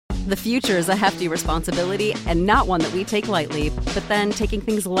The future is a hefty responsibility and not one that we take lightly, but then taking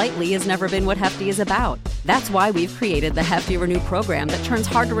things lightly has never been what Hefty is about. That's why we've created the Hefty Renew program that turns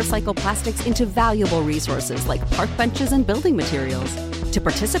hard-to-recycle plastics into valuable resources like park benches and building materials. To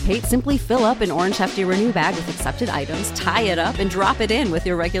participate, simply fill up an orange Hefty Renew bag with accepted items, tie it up, and drop it in with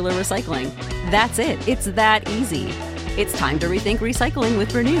your regular recycling. That's it. It's that easy. It's time to rethink recycling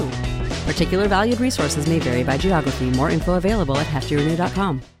with Renew. Particular valued resources may vary by geography. More info available at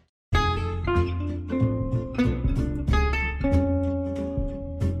heftyrenew.com.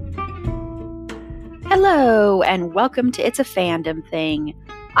 Hello, and welcome to It's a Fandom Thing.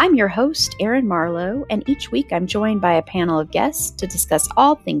 I'm your host, Erin Marlowe, and each week I'm joined by a panel of guests to discuss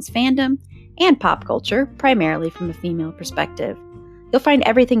all things fandom and pop culture, primarily from a female perspective. You'll find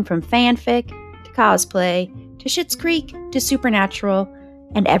everything from fanfic, to cosplay, to Schitt's Creek, to Supernatural,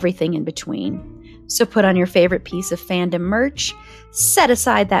 and everything in between. So put on your favorite piece of fandom merch, set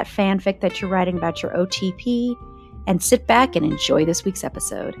aside that fanfic that you're writing about your OTP, and sit back and enjoy this week's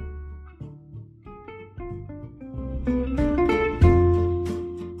episode.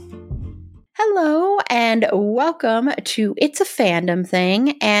 Hello, and welcome to It's a Fandom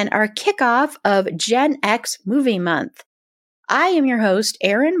Thing and our kickoff of Gen X Movie Month. I am your host,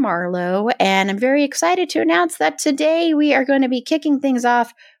 Erin Marlowe, and I'm very excited to announce that today we are going to be kicking things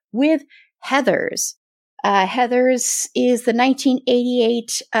off with Heathers. Heathers is the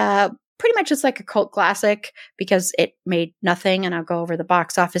 1988, pretty much it's like a cult classic because it made nothing, and I'll go over the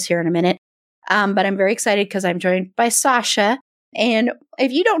box office here in a minute. But I'm very excited because I'm joined by Sasha. And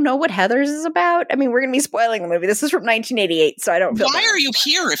if you don't know what Heathers is about, I mean, we're going to be spoiling the movie. This is from 1988, so I don't feel Why are you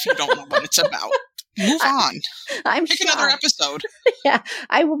here if you don't know what it's about? Move on. I'm Pick shocked. another episode. Yeah,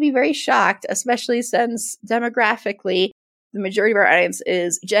 I will be very shocked, especially since demographically, the majority of our audience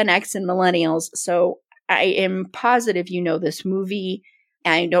is Gen X and millennials. So I am positive you know this movie.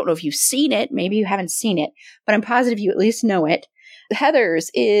 I don't know if you've seen it. Maybe you haven't seen it, but I'm positive you at least know it. Heathers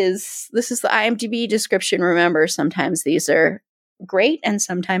this is the IMDb description. Remember, sometimes these are great and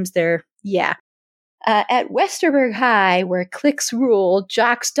sometimes they're, at Westerberg High, where cliques rule,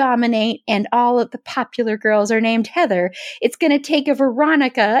 jocks dominate, and all of the popular girls are named Heather, it's going to take a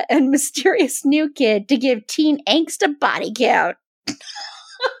Veronica and mysterious new kid to give teen angst a body count.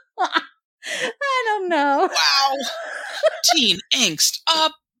 I don't know. Wow. Teen angst,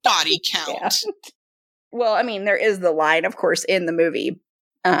 a body count. Yeah. Well, I mean, there is the line, of course, in the movie.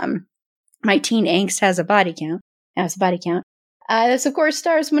 My teen angst has a body count. This, of course,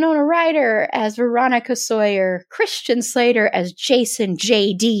 stars Winona Ryder as Veronica Sawyer, Christian Slater as Jason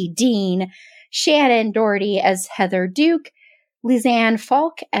J.D. Dean, Shannon Doherty as Heather Duke, Lisanne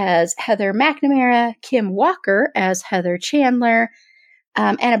Falk as Heather McNamara, Kim Walker as Heather Chandler,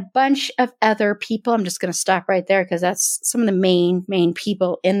 and a bunch of other people. I'm just going to stop right there because that's some of the main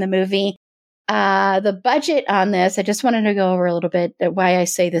people in the movie. The budget on this, I just wanted to go over a little bit why I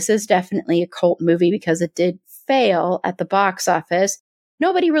say this is definitely a cult movie because it did fail at the box office.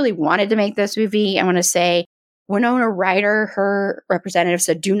 Nobody really wanted to make this movie. I want to say Winona Ryder, her representative,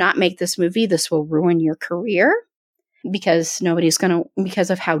 said, do not make this movie. This will ruin your career because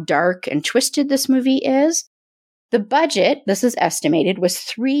because of how dark and twisted this movie is. The budget, this is estimated, was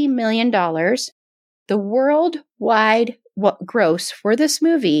 $3 million. The worldwide gross for this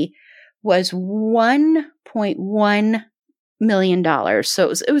movie was $1.1 million. So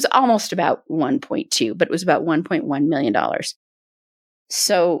it was almost about 1.2, but it was about $1.1 million.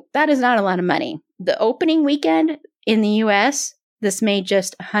 So that is not a lot of money. The opening weekend in the US, this made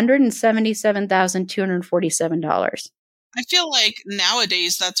just $177,247. I feel like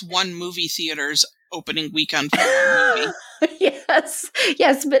nowadays that's one movie theater's opening weekend for a movie. Yes,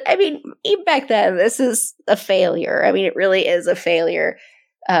 but I mean, even back then, this is a failure. I mean, it really is a failure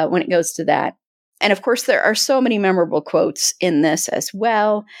when it goes to that. And of course, there are so many memorable quotes in this as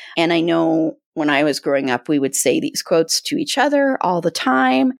well. And I know when I was growing up, we would say these quotes to each other all the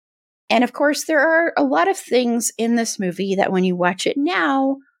time. And of course, there are a lot of things in this movie that when you watch it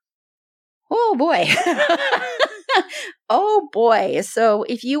now, oh boy. Oh boy. So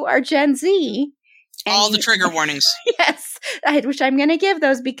if you are Gen Z. All the trigger warnings. Yes. Which I'm going to give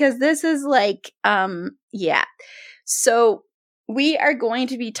those because this is like, So we are going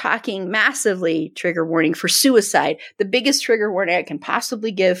to be talking massively trigger warning for suicide. The biggest trigger warning I can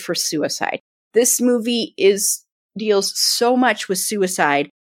possibly give for suicide. This movie deals so much with suicide.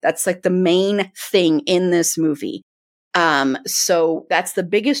 That's like the main thing in this movie. So that's the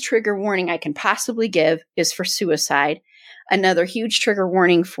biggest trigger warning I can possibly give is for suicide. Another huge trigger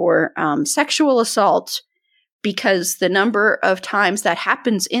warning for sexual assault, because the number of times that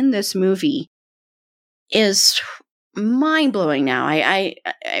happens in this movie is mind-blowing now. I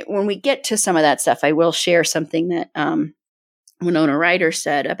when we get to some of that stuff, I will share something that Winona Ryder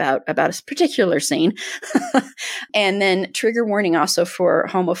said about a particular scene. And then trigger warning also for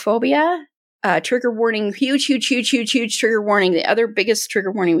homophobia. Trigger warning, huge trigger warning. The other biggest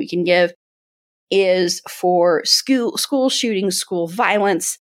trigger warning we can give is for school shootings, school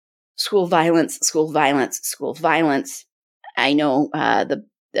violence. I know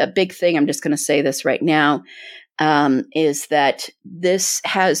the big thing, I'm just going to say this right now, is that this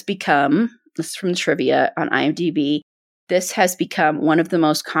has become, this is from the trivia on IMDb, this has become one of the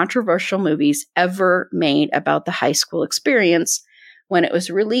most controversial movies ever made about the high school experience. When it was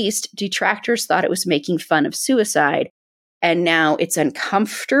released, detractors thought it was making fun of suicide, and now it's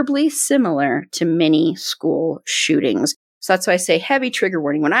uncomfortably similar to many school shootings. So that's why I say heavy trigger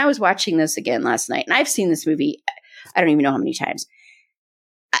warning. When I was watching this again last night, and I've seen this movie, I don't even know how many times,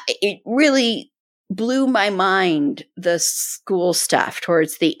 it really blew my mind. The school stuff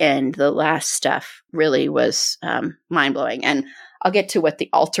towards the end, the last stuff really was mind-blowing. And I'll get to what the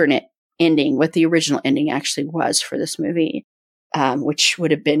alternate ending, what the original ending actually was for this movie, which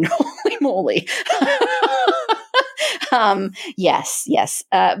would have been holy moly. Yes.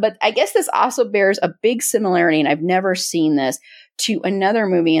 But I guess this also bears a big similarity, and I've never seen this, to another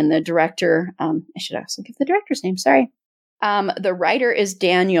movie. And the director, I should also give the director's name, sorry. The writer is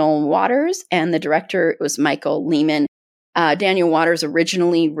Daniel Waters, and the director was Michael Lehman. Daniel Waters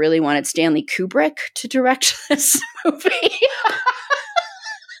originally really wanted Stanley Kubrick to direct this movie.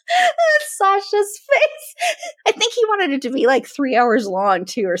 Sasha's face. I think he wanted it to be like 3 hours long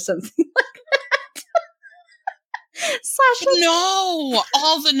too, or something like that. Sasha. No,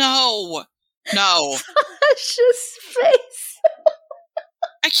 all the no. Sasha's face.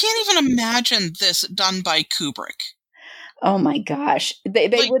 I can't even imagine this done by Kubrick. Oh my gosh. They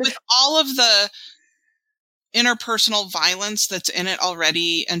like, would with all of the interpersonal violence that's in it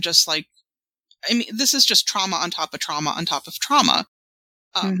already, and just like, I mean, this is just trauma on top of trauma on top of trauma.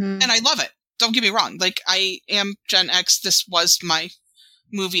 And I love it. Don't get me wrong. Like, I am Gen X. This was my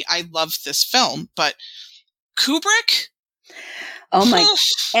movie. I love this film, but Kubrick? Oh my!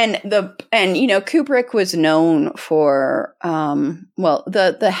 And you know, Kubrick was known for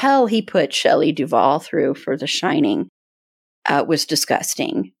the hell he put Shelley Duvall through for The Shining was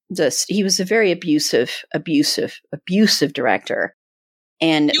disgusting. He was a very abusive director,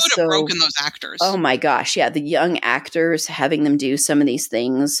 and you would have broken those actors. Oh my gosh, yeah, the young actors, having them do some of these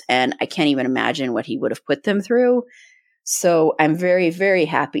things, and I can't even imagine what he would have put them through. So I'm very, very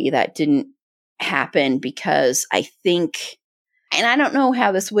happy that didn't happen, because I think. And I don't know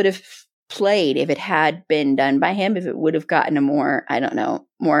how this would have played if it had been done by him, if it would have gotten a more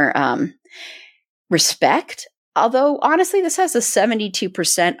respect. Although, honestly, this has a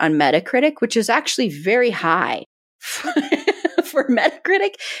 72% on Metacritic, which is actually very high. For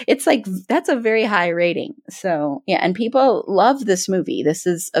Metacritic, it's like, that's a very high rating. So, yeah, and people love this movie. This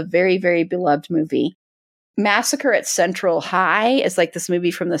is a very, very beloved movie. Massacre at Central High is like this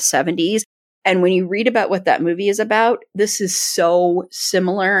movie from the 70s. And when you read about what that movie is about, this is so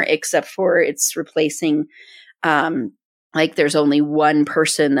similar, except for it's replacing, like, there's only one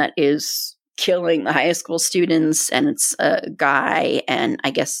person that is killing the high school students, and it's a guy. And I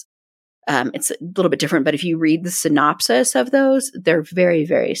guess it's a little bit different. But if you read the synopsis of those, they're very,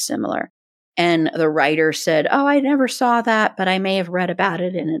 very similar. And the writer said, "Oh, I never saw that, but I may have read about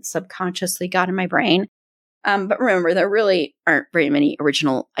it, and it subconsciously got in my brain." But remember, there really aren't very many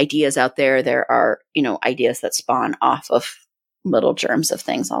original ideas out there. There are, ideas that spawn off of little germs of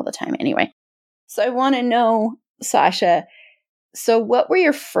things all the time anyway. So I want to know, Sasha, so what were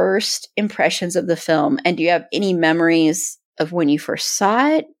your first impressions of the film? And do you have any memories of when you first saw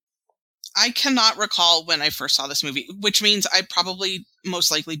it? I cannot recall when I first saw this movie, which means I probably most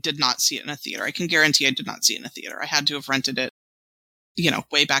likely did not see it in a theater. I can guarantee I did not see it in a theater. I had to have rented it,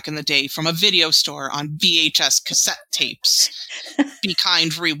 way back in the day from a video store on VHS cassette tapes. Be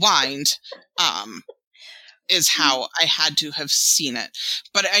Kind, Rewind, is how I had to have seen it.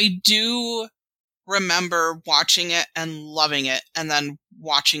 But I do remember watching it and loving it, and then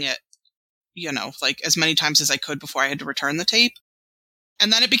watching it, like as many times as I could before I had to return the tape.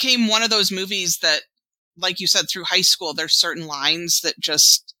 And then it became one of those movies that, like you said, through high school, there's certain lines that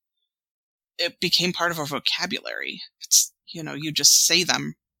it became part of our vocabulary. It's, you just say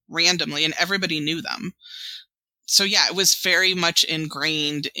them randomly and everybody knew them. So yeah, it was very much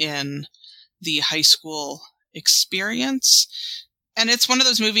ingrained in the high school experience. And it's one of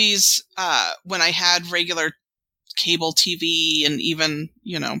those movies, when I had regular cable TV, and even,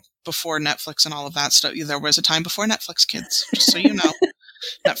 before Netflix and all of that stuff, there was a time before Netflix, kids, just so you know.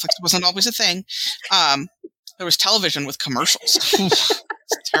 Netflix wasn't always a thing. there was television with commercials. It's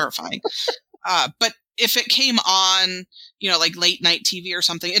terrifying. But if it came on, like late night TV or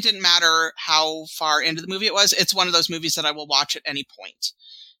something, it didn't matter how far into the movie it was. It's one of those movies that I will watch at any point.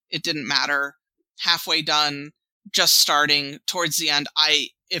 It didn't matter. Halfway done, just starting, towards the end,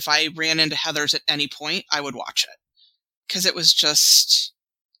 if I ran into Heathers at any point, I would watch it. Because it was just,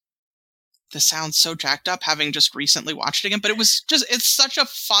 this sounds so jacked up having just recently watched it again, but it's such a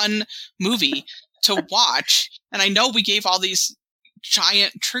fun movie to watch. And I know we gave all these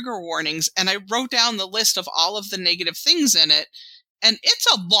giant trigger warnings, and I wrote down the list of all of the negative things in it, and it's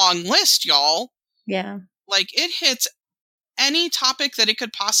a long list, y'all. Yeah. Like, it hits any topic that it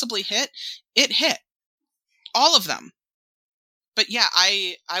could possibly hit. It hit all of them. But yeah,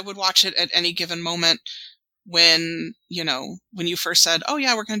 I would watch it at any given moment. When you first said, oh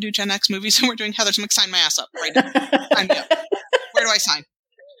yeah, we're going to do Gen X movies and we're doing Heathers, I'm like, sign my ass up right now. Sign me up. Where do I sign?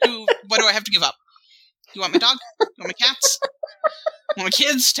 What do I have to give up? You want my dog? You want my cats? You want my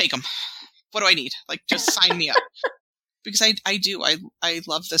kids? Take them. What do I need? Like, just sign me up. Because I do. I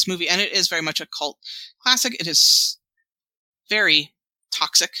love this movie, and it is very much a cult classic. It is very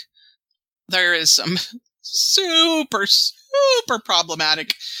toxic. There is some super, super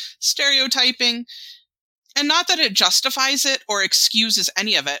problematic stereotyping. And not that it justifies it or excuses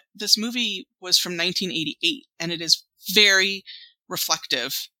any of it. This movie was from 1988, and it is very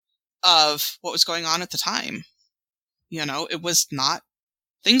reflective of what was going on at the time. It was not,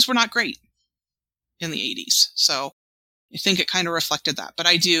 things were not great in the 80s. So I think it kind of reflected that. But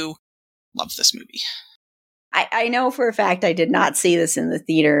I do love this movie. I know for a fact I did not see this in the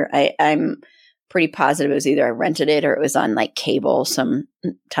theater. I'm pretty positive it was either I rented it or it was on like cable some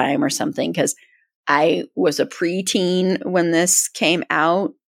time or something, because I was a preteen when this came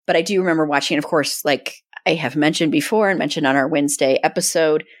out, but I do remember watching, of course, like I have mentioned before and mentioned on our Wednesday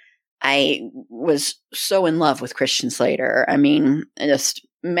episode, I was so in love with Christian Slater. I mean, just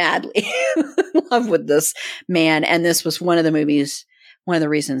madly in love with this man. And this was one of the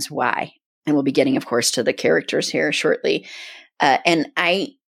reasons why. And we'll be getting, of course, to the characters here shortly. And I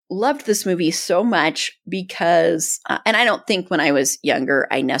loved this movie so much because, and I don't think when I was younger,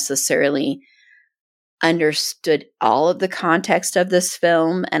 I necessarily understood all of the context of this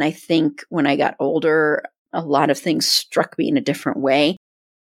film. And I think when I got older, a lot of things struck me in a different way.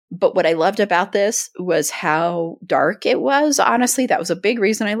 But what I loved about this was how dark it was. Honestly, that was a big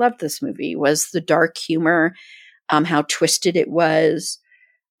reason I loved this movie, was the dark humor, how twisted it was.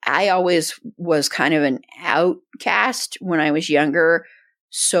 I always was kind of an outcast when I was younger.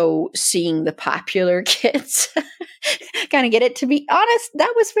 So seeing the popular kids kind of get it, to be honest,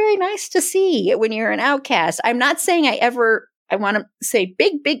 that was very nice to see when you're an outcast. I'm not saying I want to say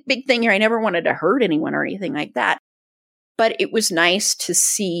big thing here. I never wanted to hurt anyone or anything like that. But it was nice to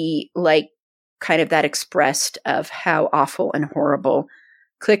see like kind of that expressed of how awful and horrible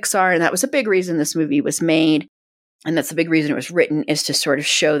cliques are. And that was a big reason this movie was made. And that's the big reason it was written, is to sort of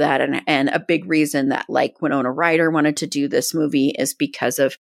show that. And a big reason that like Winona Ryder wanted to do this movie is because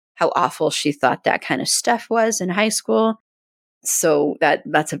of how awful she thought that kind of stuff was in high school. So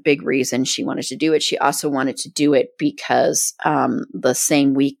that's a big reason she wanted to do it. She also wanted to do it because the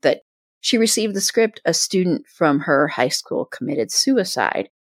same week that she received the script, a student from her high school committed suicide,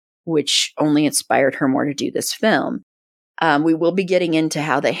 which only inspired her more to do this film. We will be getting into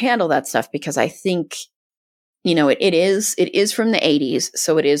how they handle that stuff, because I think, it is from the 80s,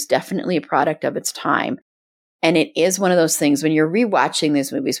 so it is definitely a product of its time. And it is one of those things when you're rewatching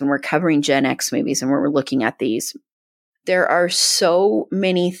these movies, when we're covering Gen X movies and when we're looking at these, there are so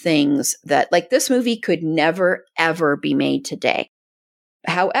many things that, like, this movie could never, ever be made today.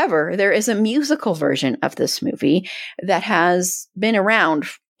 However, there is a musical version of this movie that has been around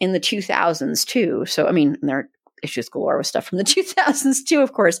in the 2000s too. So, I mean, there are issues galore with stuff from the 2000s too,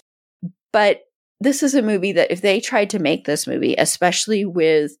 of course. But this is a movie that if they tried to make this movie, especially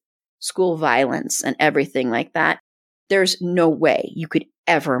with school violence and everything like that, there's no way you could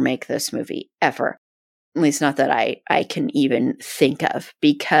ever make this movie, ever. At least not that I can even think of,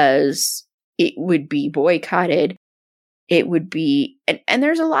 because it would be boycotted. It would be, and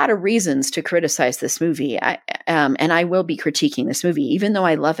there's a lot of reasons to criticize this movie. And I will be critiquing this movie, even though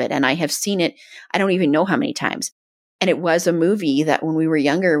I love it. And I have seen it, I don't even know how many times. And it was a movie that when we were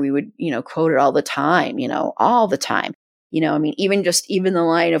younger, we would, quote it all the time, all the time. I mean, even the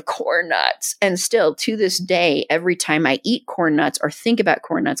line of corn nuts. And still to this day, every time I eat corn nuts or think about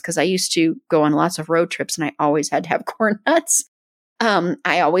corn nuts, because I used to go on lots of road trips and I always had to have corn nuts.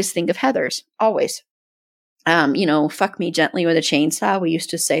 I always think of Heathers, always. Fuck me gently with a chainsaw. We used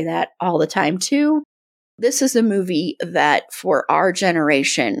to say that all the time too. This is a movie that for our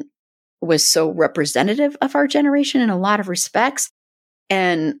generation was so representative of our generation in a lot of respects.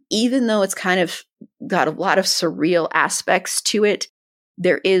 And even though it's kind of got a lot of surreal aspects to it,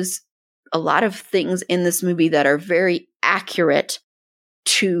 there is a lot of things in this movie that are very accurate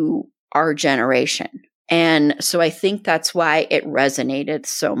to our generation. And so I think that's why it resonated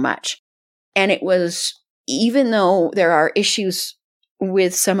so much. And it was, even though there are issues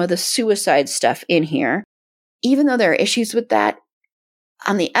with some of the suicide stuff in here, even though there are issues with that,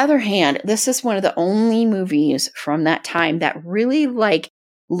 on the other hand, this is one of the only movies from that time that really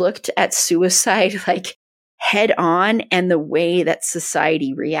looked at suicide head on, and the way that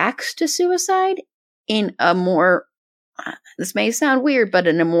society reacts to suicide in a more, this may sound weird, but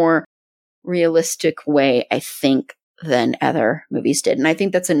in a more realistic way, I think, than other movies did. And I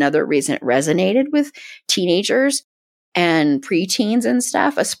think that's another reason it resonated with teenagers and preteens and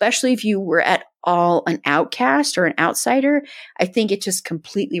stuff, especially if you were at all an outcast or an outsider. I think it just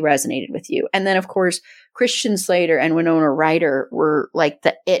completely resonated with you. And then, of course, Christian Slater and Winona Ryder were like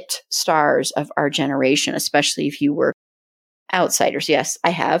the it stars of our generation, especially if you were outsiders. Yes,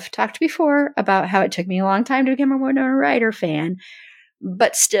 I have talked before about how it took me a long time to become a Winona Ryder fan,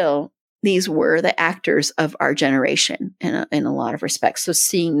 but still, these were the actors of our generation in a lot of respects. So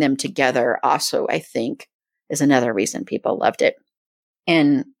seeing them together also, I think, is another reason people loved it.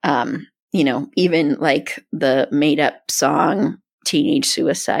 And, even like the made up song, Teenage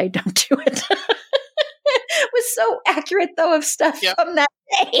Suicide, Don't Do It, was so accurate, though, of stuff from that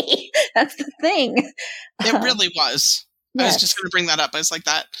day. That's the thing. It really was. Yes. I was just going to bring that up. I was like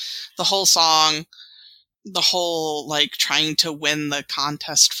that, the whole song, the whole trying to win the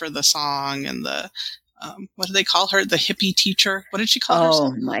contest for the song, and the what do they call her? The hippie teacher. What did she call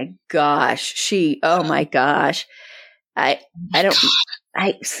herself? Oh my gosh. My gosh. I wrote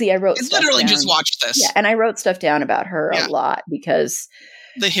I literally just watched this. Yeah, and I wrote stuff down about her a lot, because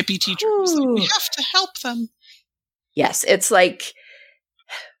the hippie teacher was like, we have to help them. Yes, it's like,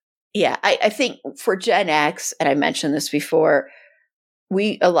 I think for Gen X, and I mentioned this before,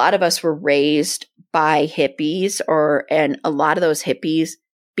 a lot of us were raised by hippies, and a lot of those hippies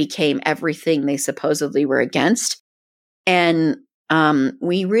became everything they supposedly were against. And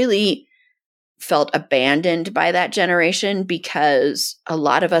we really felt abandoned by that generation, because a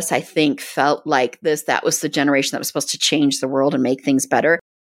lot of us, I think, felt like that was the generation that was supposed to change the world and make things better.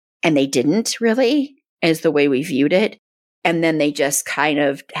 And they didn't really, is the way we viewed it. And then they just kind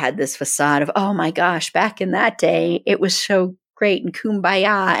of had this facade of, oh my gosh, back in that day, it was so great and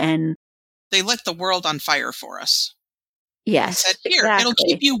kumbaya. And they lit the world on fire for us. Yes. They said, here, it'll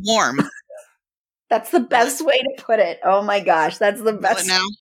keep you warm. That's the best way to put it. Oh my gosh, that's the best. Now?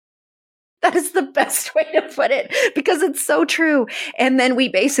 That is the best way to put it, because it's so true. And then we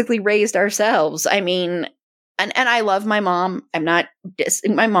basically raised ourselves. I mean, and I love my mom. I'm not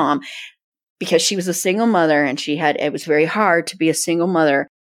dissing my mom, because she was a single mother, and it was very hard to be a single mother.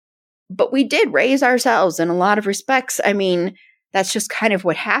 But we did raise ourselves in a lot of respects. I mean, that's just kind of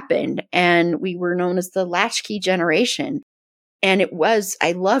what happened. And we were known as the latchkey generation. And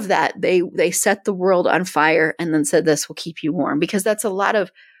I love that. They set the world on fire and then said, this will keep you warm, because that's a lot of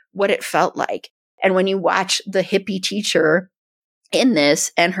what it felt like. And when you watch the hippie teacher in this,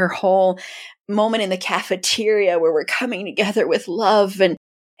 and her whole moment in the cafeteria where we're coming together with love,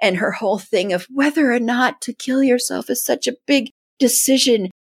 and her whole thing of whether or not to kill yourself is such a big decision.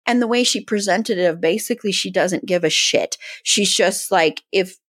 And the way she presented it of basically she doesn't give a shit. She's just like,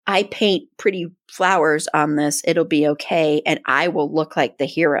 if I paint pretty flowers on this, it'll be okay. And I will look like the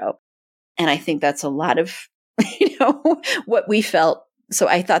hero. And I think that's a lot of, what we felt. So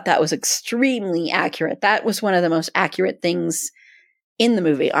I thought that was extremely accurate. That was one of the most accurate things in the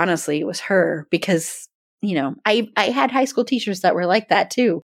movie. Honestly, it was her, because, I had high school teachers that were like that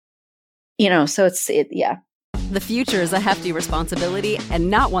too. So yeah. The future is a hefty responsibility, and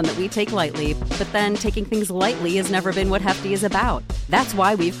not one that we take lightly. But then taking things lightly has never been what Hefty is about. That's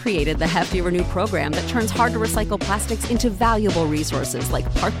why we've created the Hefty Renew program that turns hard-to-recycle plastics into valuable resources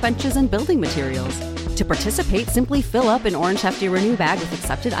like park benches and building materials. To participate, simply fill up an orange Hefty Renew bag with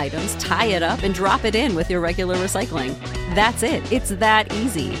accepted items, tie it up, and drop it in with your regular recycling. That's it. It's that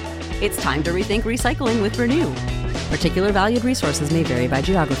easy. It's time to rethink recycling with Renew. Particular valued resources may vary by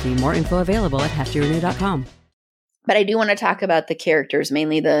geography. More info available at heftyrenew.com. But I do want to talk about the characters,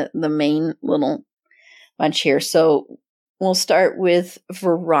 mainly the main little bunch here. So we'll start with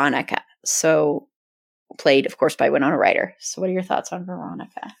Veronica. So played, of course, by Winona Ryder. So what are your thoughts on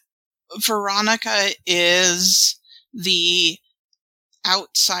Veronica? Veronica is the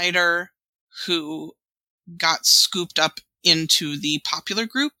outsider who got scooped up into the popular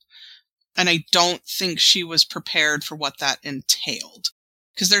group. And I don't think she was prepared for what that entailed.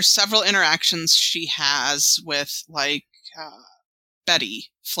 because there's several interactions she has with, like, Betty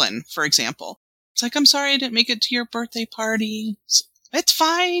Flynn, for example. It's like, I'm sorry I didn't make it to your birthday party. It's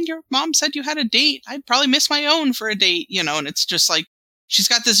fine. Your mom said you had a date. I'd probably miss my own for a date, you know, and it's just like, she's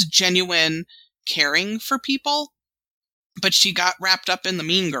got this genuine caring for people, but she got wrapped up in the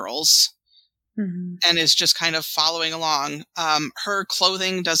Mean Girls and is just kind of following along. Her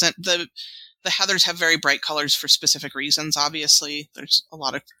clothing doesn't, the Heathers have very bright colors for specific reasons, obviously. There's a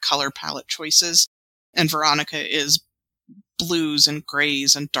lot of color palette choices, and Veronica is blues and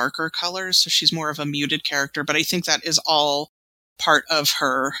grays and darker colors, so she's more of a muted character, but I think that is all part of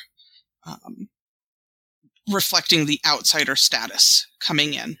her reflecting the outsider status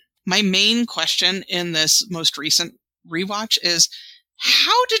coming in. My main question in this most recent rewatch is,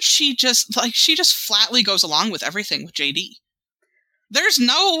 how did she just flatly goes along with everything with JD? There's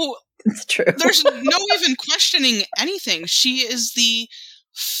no... It's true. There's no even questioning anything. She is the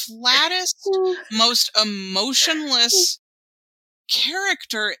flattest, most emotionless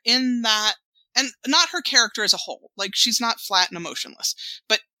character in that, and not her character as a whole. Like, she's not flat and emotionless.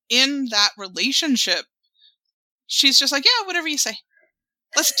 But in that relationship, she's just like, yeah, whatever you say.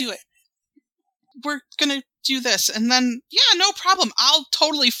 Let's do it. We're gonna do this. And then, yeah, no problem. I'll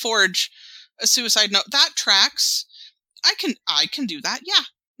totally forge a suicide note. That tracks. I can do that. Yeah.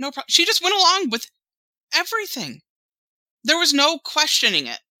 No problem. She just went along with everything. There was no questioning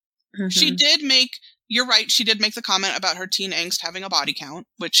it. She did make, you're right, she did make the comment about her teen angst having a body count,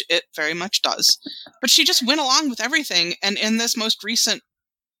 which it very much does. But she just went along with everything. And in this most recent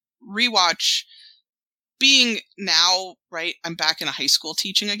rewatch, being now, right, I'm back in a high school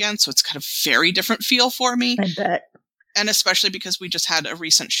teaching again, so it's got a very different feel for me. I bet. And especially because we just had a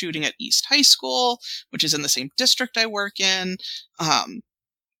recent shooting at East High School, which is in the same district I work in.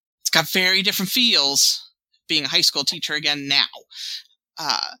 It's got very different feels being a high school teacher again now.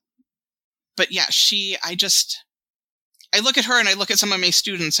 But yeah, I look at her and I look at some of my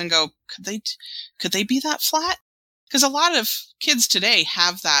students and go, could they be that flat? Because a lot of kids today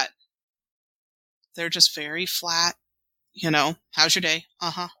have that. They're just very flat. You know, how's your day?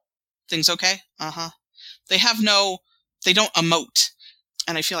 Uh-huh. Things okay? Uh-huh. They don't emote.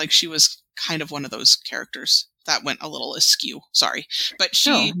 And I feel like she was kind of one of those characters. That went a little askew. Sorry. But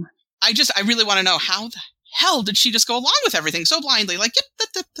I really want to know, how the hell did she just go along with everything so blindly? Like,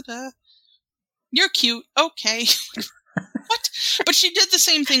 yep, you're cute. Okay. What? But she did the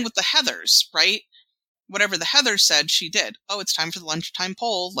same thing with the Heathers, right? Whatever the Heathers said, she did. Oh, it's time for the lunchtime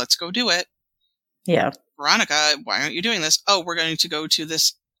poll. Let's go do it. Yeah. Veronica, why aren't you doing this? Oh, we're going to go to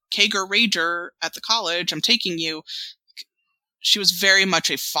this Kager Rager at the college. I'm taking you. She was very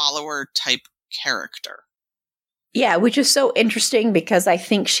much a follower type character. Yeah, which is so interesting because I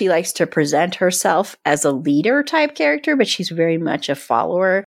think she likes to present herself as a leader type character, but she's very much a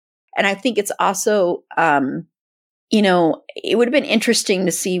follower. And I think it's also, it would have been interesting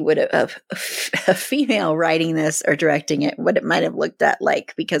to see what a female writing this or directing it, what it might have looked at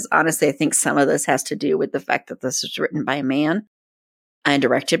like, because honestly, I think some of this has to do with the fact that this was written by a man and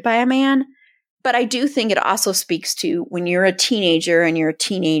directed by a man. But I do think it also speaks to when you're a teenager and you're a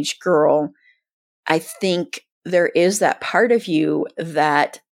teenage girl, I think there is that part of you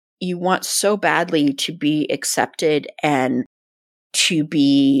that you want so badly to be accepted and to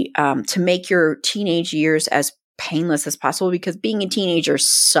be, to make your teenage years as painless as possible, because being a teenager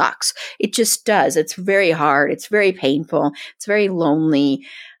sucks. It just does. It's very hard. It's very painful. It's very lonely.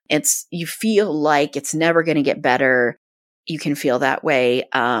 You feel like it's never going to get better. You can feel that way.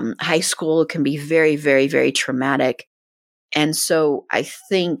 High school can be very, very, very traumatic. And so I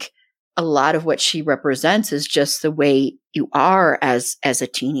think a lot of what she represents is just the way you are as a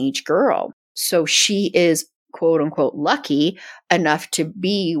teenage girl. So she is, quote unquote, lucky enough to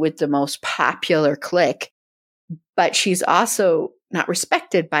be with the most popular clique, but she's also not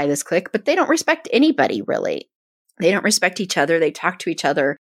respected by this clique, but they don't respect anybody really. They don't respect each other. They talk to each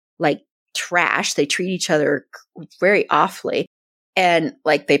other like trash. They treat each other very awfully. And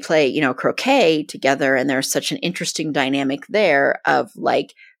like they play, croquet together. And there's such an interesting dynamic there of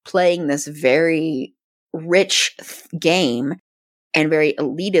like playing this very rich game and very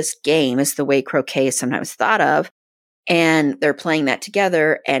elitist game is the way croquet is sometimes thought of. And they're playing that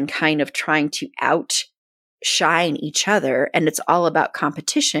together and kind of trying to outshine each other. And it's all about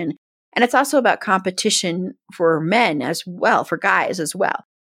competition. And it's also about competition for men as well, for guys as well.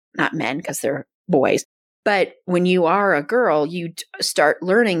 Not men because they're boys. But when you are a girl, you start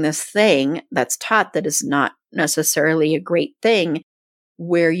learning this thing that's taught that is not necessarily a great thing,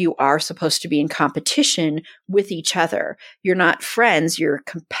 where you are supposed to be in competition with each other. You're not friends, you're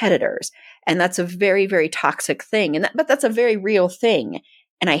competitors. And that's a very, very toxic thing. But that's a very real thing.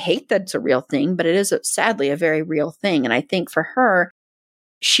 And I hate that it's a real thing, but it is sadly a very real thing. And I think for her,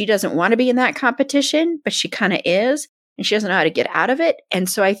 she doesn't want to be in that competition, but she kind of is, and she doesn't know how to get out of it. And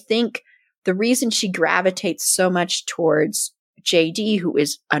so I think the reason she gravitates so much towards JD, who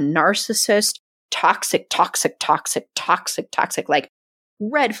is a narcissist, toxic, like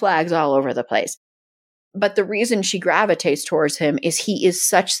red flags all over the place. But the reason she gravitates towards him is he is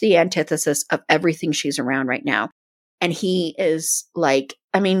such the antithesis of everything she's around right now. And he is like,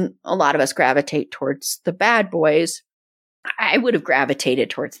 I mean, a lot of us gravitate towards the bad boys. I would have gravitated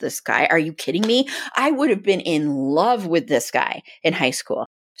towards this guy. Are you kidding me? I would have been in love with this guy in high school.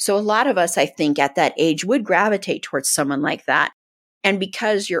 So a lot of us, I think, at that age would gravitate towards someone like that. And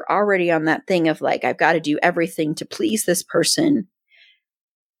because you're already on that thing of like, I've got to do everything to please this person.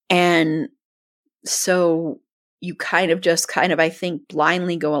 And so you kind of, I think,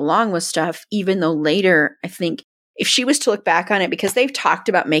 blindly go along with stuff, even though later, I think, if she was to look back on it, because they've talked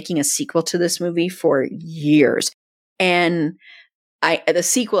about making a sequel to this movie for years. And the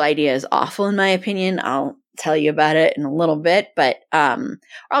sequel idea is awful, in my opinion. I'll tell you about it in a little bit, but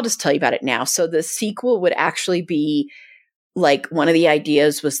I'll just tell you about it now. So the sequel would actually be like, one of the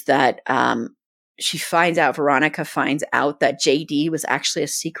ideas was that Veronica finds out that JD was actually a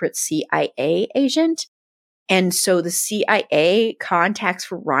secret CIA agent. And so the CIA contacts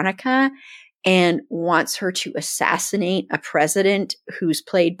Veronica and wants her to assassinate a president who's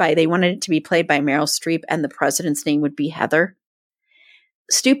they wanted it to be played by Meryl Streep, and the president's name would be Heather.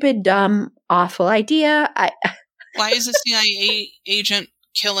 Stupid, dumb, awful idea. Why is a CIA agent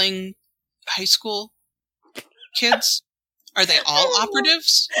killing high school kids? Are they all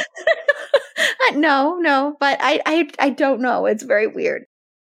operatives? No, but I don't know. It's very weird.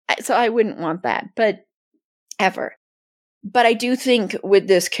 So I wouldn't want that, but ever. But I do think with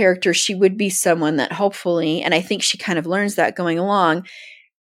this character, she would be someone that hopefully, and I think she kind of learns that going along,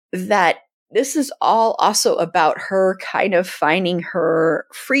 that this is all also about her kind of finding her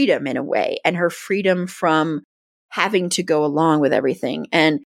freedom in a way, and her freedom from having to go along with everything,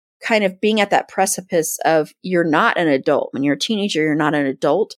 and kind of being at that precipice of, you're not an adult. When you're a teenager, you're not an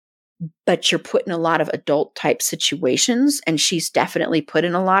adult, but you're put in a lot of adult type situations. And she's definitely put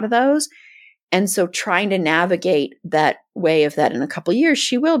in a lot of those. And so trying to navigate that way of that in a couple of years,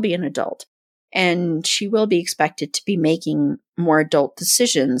 she will be an adult, and she will be expected to be making more adult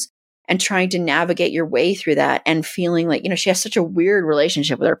decisions, and trying to navigate your way through that, and feeling like, she has such a weird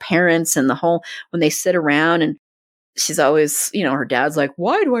relationship with her parents, and the whole, when they sit around, and she's always, her dad's like,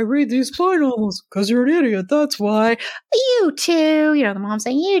 why do I read these spy novels? Because you're an idiot. That's why. You too. The mom's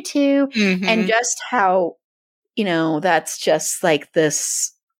saying, you too. Mm-hmm. And just how, that's just like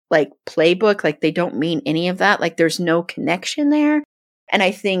this, like, playbook, like they don't mean any of that. Like, there's no connection there. And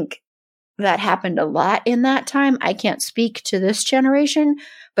I think that happened a lot in that time. I can't speak to this generation,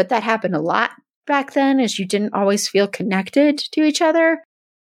 but that happened a lot back then, as you didn't always feel connected to each other.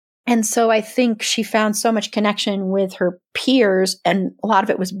 And so I think she found so much connection with her peers, and a lot of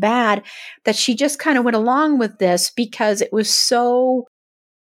it was bad, that she just kind of went along with this because it was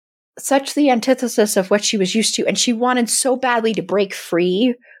such the antithesis of what she was used to. And she wanted so badly to break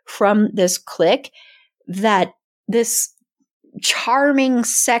free from this clique, that this charming,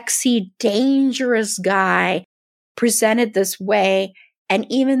 sexy, dangerous guy presented this way. And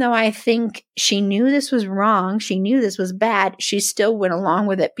even though I think she knew this was wrong, she knew this was bad, she still went along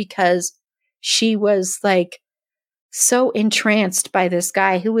with it because she was like so entranced by this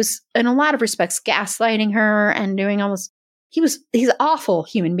guy who was, in a lot of respects, gaslighting her and doing almost, he's an awful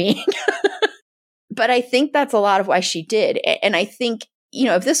human being. But I think that's a lot of why she did. And I think,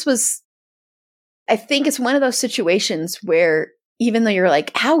 if this was, I think it's one of those situations where, even though you're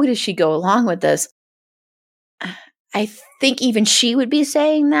like, how does she go along with this? I think even she would be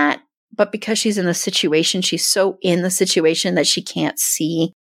saying that, but because she's in the situation, she's so in the situation that she can't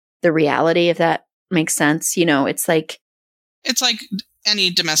see the reality, if that makes sense. It's like any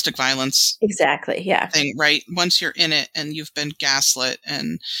domestic violence. Exactly. Yeah. Thing, right? Once you're in it and you've been gaslit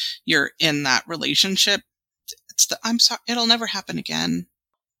and you're in that relationship, I'm sorry, it'll never happen again.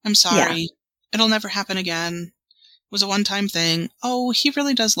 I'm sorry. Yeah. It'll never happen again. It was a one-time thing. Oh, he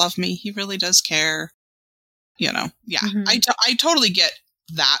really does love me. He really does care. Yeah. Mm-hmm. I totally get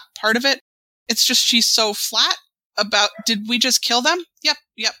that part of it. It's just, she's so flat about, did we just kill them? Yep.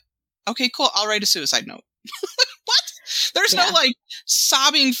 Okay, cool. I'll write a suicide note. What? There's no like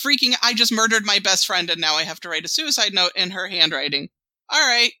sobbing, freaking, I just murdered my best friend and now I have to write a suicide note in her handwriting. All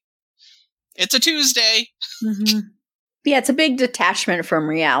right. It's a Tuesday. Mm-hmm. Yeah, it's a big detachment from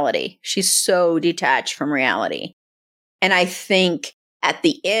reality. She's so detached from reality. And I think at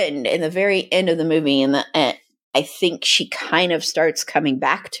the end, in the very end of the movie, in the I think she kind of starts coming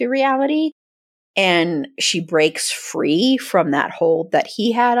back to reality, and she breaks free from that hold that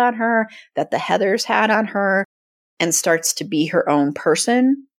he had on her, that the Heathers had on her, and starts to be her own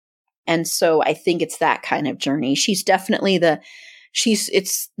person. And so I think it's that kind of journey. She's definitely the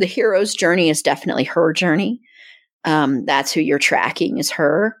hero's journey is definitely her journey. That's who you're tracking, is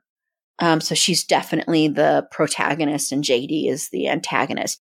her. So she's definitely the protagonist, and JD is the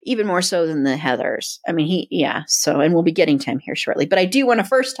antagonist, even more so than the Heathers. I mean, and we'll be getting to him here shortly. But I do want to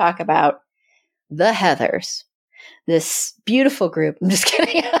first talk about the Heathers, this beautiful group. I'm just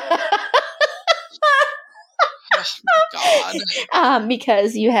kidding. Oh, God.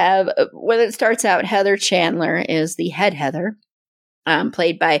 Because you have, when it starts out, Heather Chandler is the head Heather,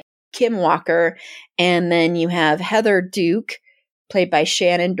 played by Kim Walker. And then you have Heather Duke, played by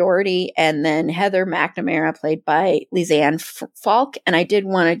Shannon Doherty, and then Heather McNamara, played by Lisanne Falk. And I did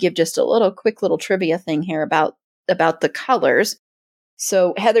want to give just a quick little trivia thing here about the colors.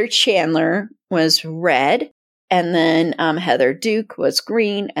 So Heather Chandler was red, and then Heather Duke was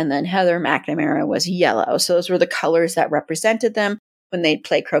green, and then Heather McNamara was yellow. So those were the colors that represented them. When they'd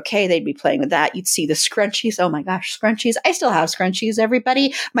play croquet, they'd be playing with that. You'd see the scrunchies. Oh my gosh, scrunchies. I still have scrunchies,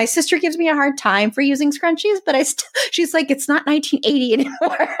 everybody. My sister gives me a hard time for using scrunchies, but she's like, it's not 1980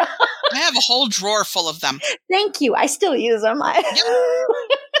 anymore. I have a whole drawer full of them. Thank you. I still use them.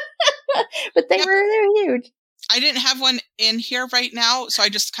 But they're huge. I didn't have one in here right now, so I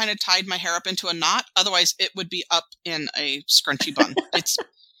just kind of tied my hair up into a knot. Otherwise, it would be up in a scrunchy bun.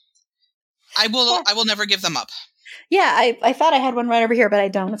 I will never give them up. Yeah, I thought I had one right over here, but I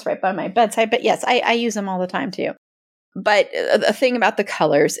don't. It's right by my bedside. But yes, I use them all the time too. But the thing about the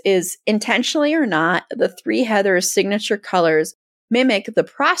colors is, intentionally or not, the three Heathers' signature colors mimic the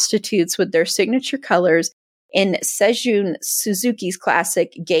prostitutes with their signature colors in Seijun Suzuki's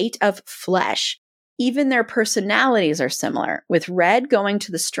classic Gate of Flesh. Even their personalities are similar, with red going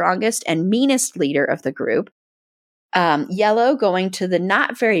to the strongest and meanest leader of the group, yellow going to the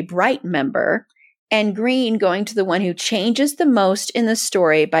not very bright member, and green going to the one who changes the most in the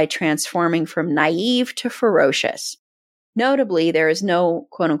story by transforming from naive to ferocious. Notably, there is no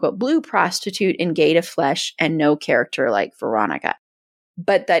quote-unquote blue prostitute in Gate of Flesh, and no character like Veronica.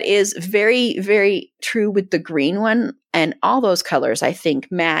 But that is very, very true with the green one, and all those colors, I think,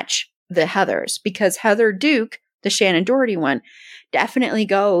 match the Heathers, because Heather Duke, the Shannon Doherty one, definitely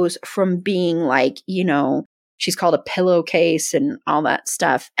goes from being like, she's called a pillowcase and all that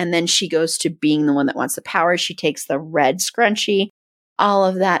stuff. And then she goes to being the one that wants the power. She takes the red scrunchie, all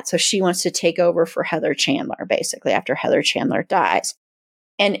of that. So she wants to take over for Heather Chandler, basically, after Heather Chandler dies.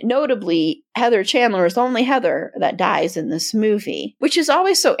 And notably, Heather Chandler is the only Heather that dies in this movie, which is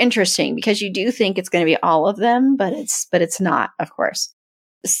always so interesting, because you do think it's going to be all of them, but it's not, of course.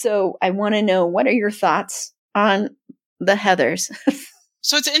 So I want to know, what are your thoughts on the Heathers?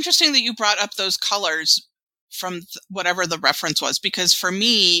 So it's interesting that you brought up those colors from whatever the reference was, because for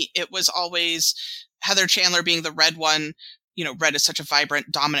me, it was always Heather Chandler being the red one. Red is such a vibrant,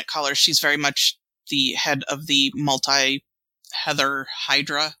 dominant color. She's very much the head of the multi-Heather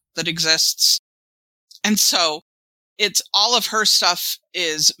Hydra that exists. And so it's all of her stuff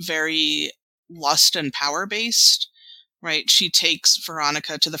is very lust and power based, right? She takes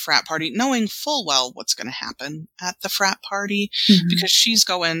Veronica to the frat party knowing full well what's going to happen at the frat party, because she's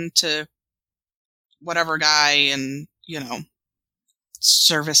going to whatever guy and,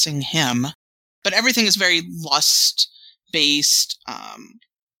 servicing him. But everything is very lust based,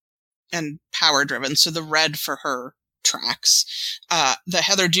 and power driven. So the red for her tracks. The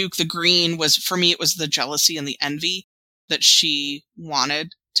Heather Duke, the green was, for me, it was the jealousy and the envy that she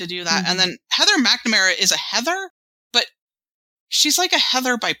wanted to do that. And then Heather McNamara is a Heather, but she's like a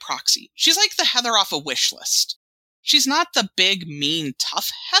Heather by proxy. She's like the Heather off a wish list. She's not the big, mean,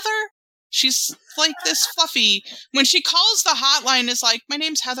 tough Heather. She's like this fluffy. When she calls the hotline, is like, my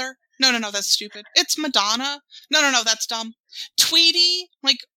name's Heather. No, that's stupid. It's Madonna. No, that's dumb. Tweety,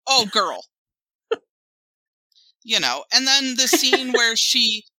 like, oh, girl. And then the scene where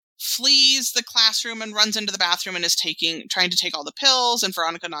she flees the classroom and runs into the bathroom and is trying to take all the pills, and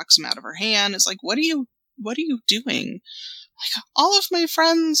Veronica knocks them out of her hand. It's like, what are you doing? Like, all of my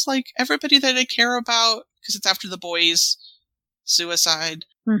friends, like everybody that I care about, because it's after the boy's suicide.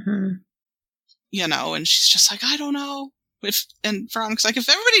 And she's just like, I don't know. And Veronica's like, if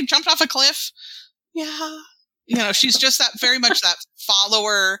everybody jumped off a cliff, yeah. She's just that very much that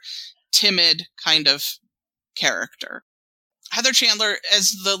follower, timid kind of character. Heather Chandler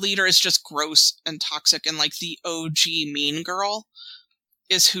as the leader is just gross and toxic, and like the OG mean girl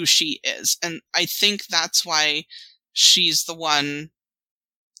is who she is. And I think that's why she's the one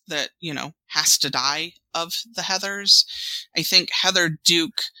that, has to die of the Heathers. I think Heather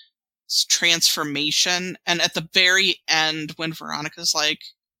Duke's transformation, and at the very end when Veronica's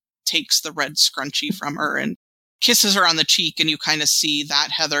takes the red scrunchie from her and kisses her on the cheek, and you kind of see that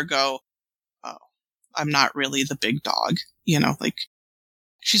Heather go, oh, I'm not really the big dog,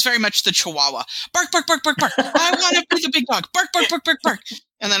 she's very much the Chihuahua. Bark, bark, bark, bark, bark. I want to be the big dog. Bark, bark, bark, bark, bark.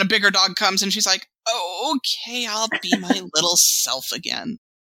 And then a bigger dog comes and she's like, oh, okay, I'll be my little self again.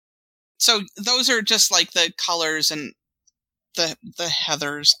 So those are just the colors and the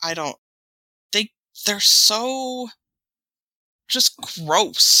Heathers. They're so just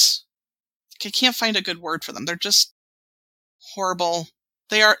gross. I can't find a good word for them. They're just horrible.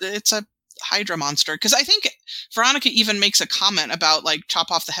 It's a Hydra monster. Because I think Veronica even makes a comment about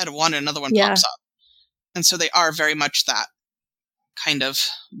chop off the head of one and another one pops up. And so they are very much that kind of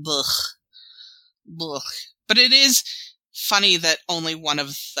blech. But it is funny that only one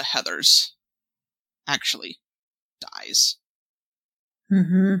of the Heathers actually dies.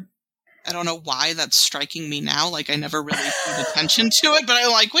 Mm-hmm. I don't know why that's striking me now. I never really paid attention to it, but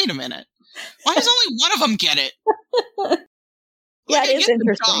I'm wait a minute. Why does only one of them get it? Yeah, it is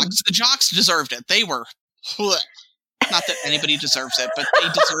interesting. The jocks deserved it. They were... Not that anybody deserves it, but they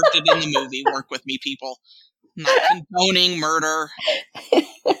deserved it in the movie. Work with me, people. I'm not condoning murder. We're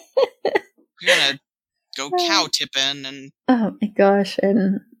gonna go cow tipping and... Oh my gosh,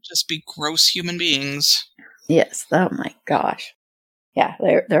 and... just be gross human beings. Yes, oh my gosh. Yeah,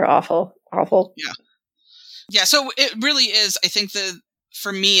 they're awful. Yeah. Yeah, so it really is, I think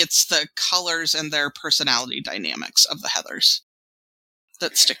for me, it's the colors and their personality dynamics of the Heathers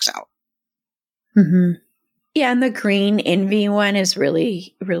that sticks out. Mm-hmm. Yeah, and the green envy one is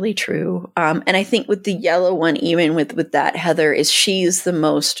really, really true. And I think with the yellow one, even with that Heather, she's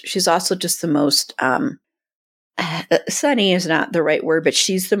also just the most, sunny is not the right word, but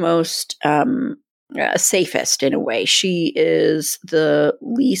she's the most safest in a way. She is the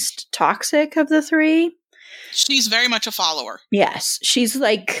least toxic of the three. She's very much a follower. Yes. She's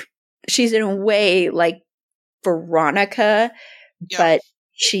in a way like Veronica, but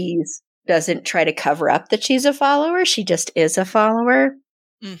she doesn't try to cover up that she's a follower. She just is a follower.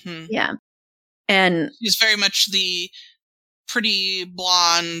 Mm-hmm. Yeah. And she's very much the pretty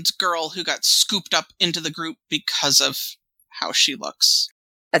blonde girl who got scooped up into the group because of how she looks.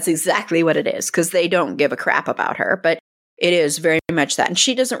 That's exactly what it is, because they don't give a crap about her, but it is very much that. And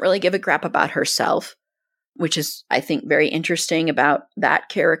she doesn't really give a crap about herself, which is, I think, very interesting about that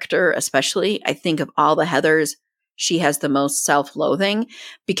character, especially. I think of all the Heathers, she has the most self-loathing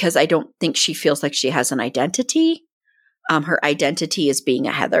because I don't think she feels like she has an identity. Her identity is being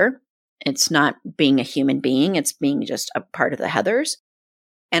a Heather. It's not being a human being. It's being just a part of the Heathers.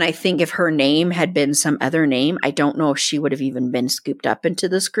 And I think if her name had been some other name, I don't know if she would have even been scooped up into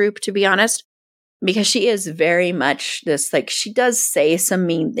this group, to be honest, because she is very much this, she does say some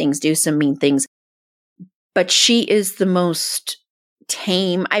mean things, do some mean things, but she is the most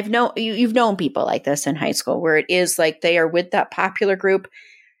tame. You've known people like this in high school where it is they are with that popular group,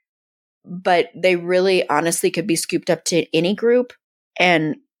 but they really honestly could be scooped up to any group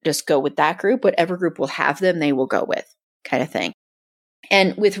and just go with that group. Whatever group will have them, they will go with, kind of thing.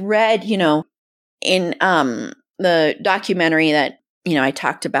 And with Red, in the documentary that, I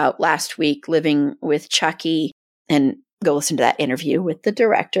talked about last week, Living with Chucky, and go listen to that interview with the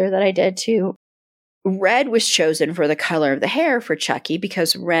director that I did too. Red was chosen for the color of the hair for Chucky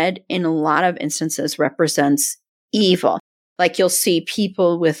because red in a lot of instances represents evil. You'll see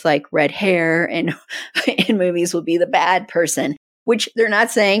people with red hair and in movies will be the bad person, which they're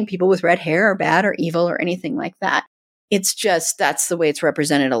not saying people with red hair are bad or evil or anything like that. It's just, that's the way it's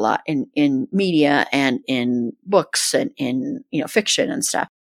represented a lot in media and in books and in, fiction and stuff.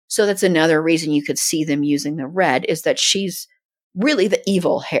 So that's another reason you could see them using the red, is that she's really the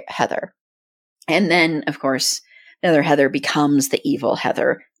evil Heather. And then, of course, the other Heather becomes the evil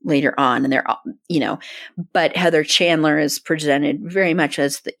Heather later on. And they're all, but Heather Chandler is presented very much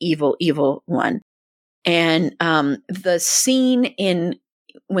as the evil one. And the scene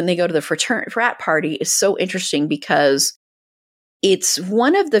when they go to the frat party is so interesting because it's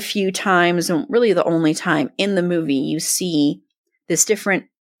one of the few times, and really the only time in the movie, you see this different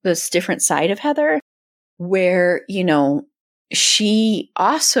side of Heather where, she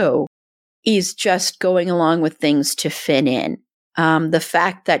also is just going along with things to fit in. The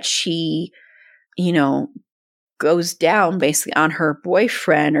fact that she, goes down basically on her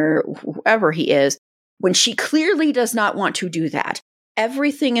boyfriend or whoever he is, when she clearly does not want to do that.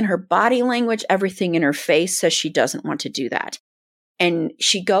 Everything in her body language, everything in her face says she doesn't want to do that. And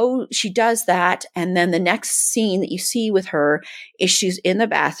she does that. And then the next scene that you see with her is she's in the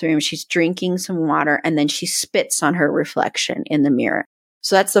bathroom, she's drinking some water, and then she spits on her reflection in the mirror.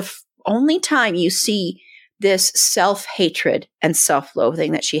 So that's the only time you see this self-hatred and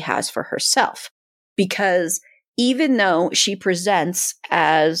self-loathing that she has for herself. Because even though she presents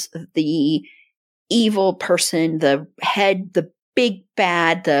as the evil person, the head, the big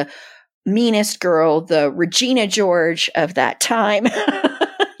bad, the meanest girl, the Regina George of that time,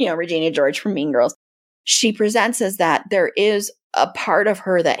 Regina George from Mean Girls, she presents as that. There is a part of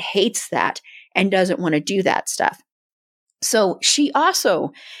her that hates that and doesn't want to do that stuff. So she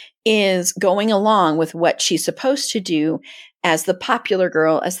also is going along with what she's supposed to do as the popular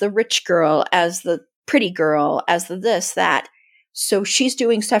girl, as the rich girl, as the pretty girl, as the this, that. So she's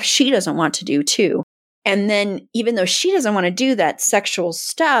doing stuff she doesn't want to do too. And then even though she doesn't want to do that sexual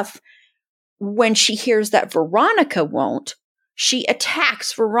stuff, when she hears that Veronica won't, she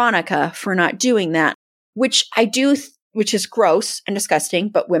attacks Veronica for not doing that, which which is gross and disgusting,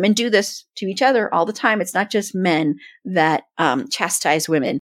 but women do this to each other all the time. It's not just men that chastise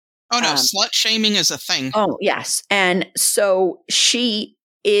women. Oh, no, slut shaming is a thing. Oh, yes. And so she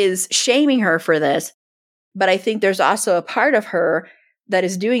is shaming her for this, but I think there's also a part of her that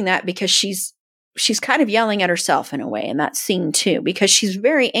is doing that because she's kind of yelling at herself in a way in that scene too, because she's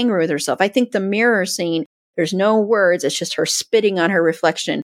very angry with herself. I think the mirror scene, there's no words. It's just her spitting on her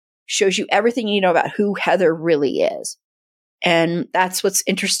reflection, shows you everything you need to know about who Heather really is. And that's what's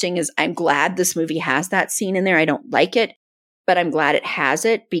interesting is I'm glad this movie has that scene in there. I don't like it, but I'm glad it has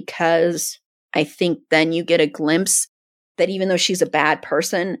it because I think then you get a glimpse that even though she's a bad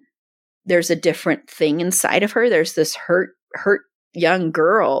person, there's a different thing inside of her. There's this hurt young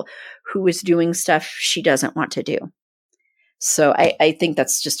girl who is doing stuff she doesn't want to do. So I think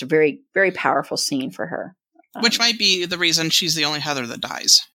that's just a very, very powerful scene for her. Which might be the reason she's the only Heather that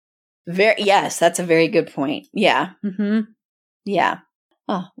dies. Yes, that's a very good point. Yeah. Mm-hmm. Yeah.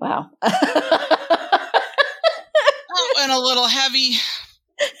 Oh, wow. And a little heavy.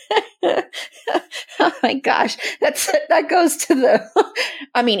 Oh my gosh. That goes to the,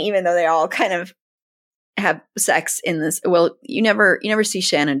 I mean, even though they all kind of have sex in this, well, you never see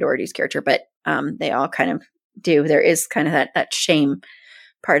Shannon Doherty's character, but they all kind of do. There is kind of that shame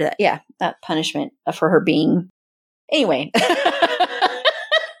part of that. Yeah. That punishment for her being, anyway.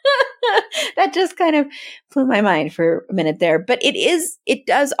 That just kind of blew my mind for a minute there. But it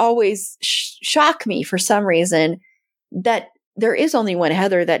does always shock me for some reason that there is only one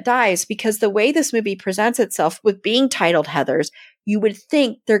Heather that dies, because the way this movie presents itself with being titled Heathers, you would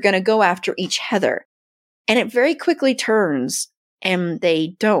think they're going to go after each Heather. And it very quickly turns and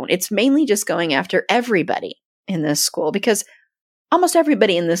they don't. It's mainly just going after everybody in this school, because almost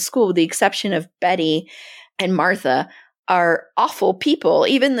everybody in this school, with the exception of Betty and Martha, are awful people.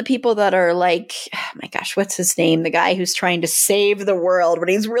 Even the people that are like, oh my gosh, what's his name? The guy who's trying to save the world, but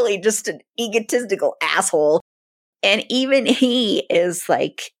he's really just an egotistical asshole. And even he is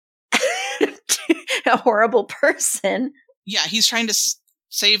like a horrible person. Yeah, he's trying to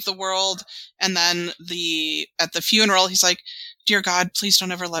save the world. And then at the funeral, he's like, dear God, please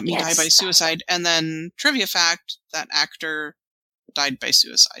don't ever let me die by suicide. And then, trivia fact, that actor died by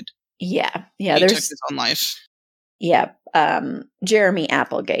suicide. Yeah. He took his own life. Yeah. Jeremy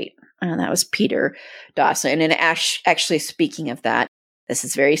Applegate. And that was Peter Dawson. And actually, speaking of that, this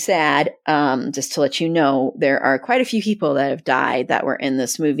is very sad. Just to let you know, there are quite a few people that have died that were in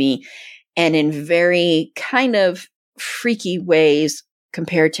this movie, and in very kind of freaky ways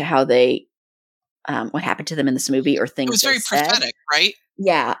compared to how they, what happened to them in this movie or things. It was very prophetic, right?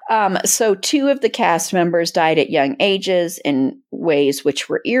 Yeah. So 2 of the cast members died at young ages in ways which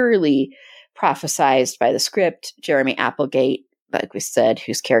were eerily prophesized by the script. Jeremy Applegate, like we said,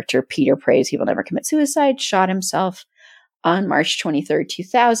 whose character Peter prays he will never commit suicide, shot himself on March 23rd,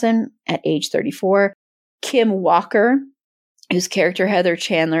 2000 at age 34. Kim Walker, whose character Heather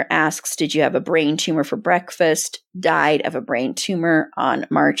Chandler asks, did you have a brain tumor for breakfast, died of a brain tumor on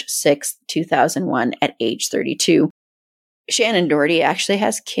March 6th, 2001 at age 32. Shannon Doherty actually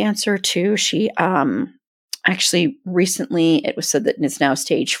has cancer too. She actually recently, it was said that it's now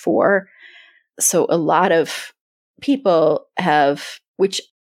stage 4. So a lot of people have, which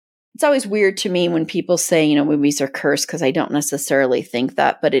it's always weird to me when people say, movies are cursed, because I don't necessarily think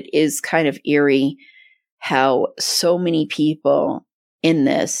that, but it is kind of eerie how so many people in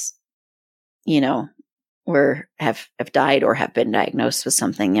this, have died or have been diagnosed with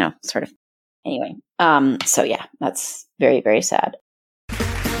something, sort of. Anyway, so yeah, that's very, very sad.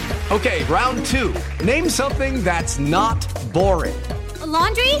 Okay, round 2. Name something that's not boring. A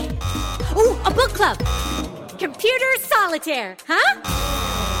laundry? Ooh, a book club. computer solitaire, huh?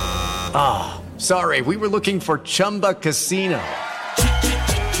 Ah, sorry, we were looking for Chumba Casino.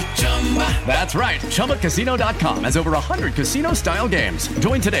 That's right, ChumbaCasino.com has over 100 casino-style games.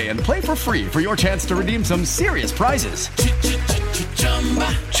 Join today and play for free for your chance to redeem some serious prizes.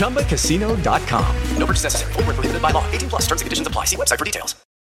 ChumbaCasino.com. No purchase necessary. Void where prohibited by law. 18 plus. Terms and conditions apply. See website for details.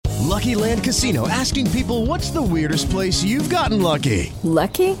 Lucky Land Casino, asking people, what's the weirdest place you've gotten lucky?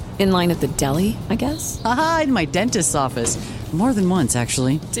 Lucky? In line at the deli, I guess? Aha, in my dentist's office. More than once,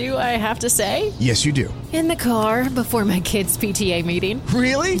 actually. Do I have to say? Yes, you do. In the car before my kids' PTA meeting.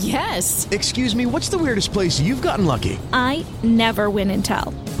 Really? Yes. Excuse me, what's the weirdest place you've gotten lucky? I never win and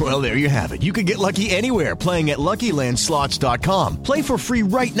tell. Well, there you have it. You can get lucky anywhere, playing at LuckyLandSlots.com. Play for free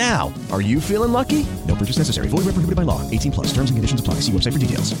right now. Are you feeling lucky? No purchase necessary. Void where prohibited by law. 18 plus. Terms and conditions apply. See website for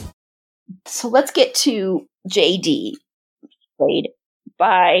details. So let's get to JD, played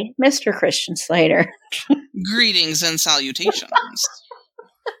by Mr. Christian Slater. Greetings and salutations.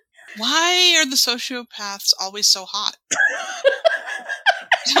 Why are the sociopaths always so hot?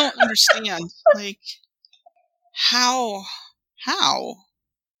 I don't understand. Like, how?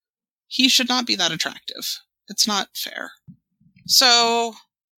 He should not be that attractive. It's not fair. So,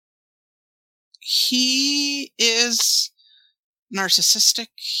 he is narcissistic.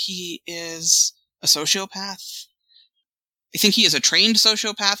 He is a sociopath. I think he is a trained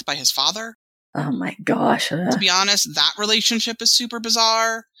sociopath by his father. Oh my gosh. To be honest, that relationship is super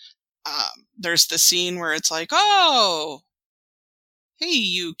bizarre. There's the scene where it's like, oh, hey,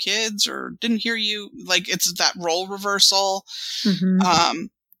 you kids, or didn't hear you. Like, it's that role reversal. Mm-hmm.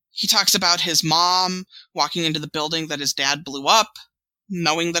 He talks about his mom walking into the building that his dad blew up,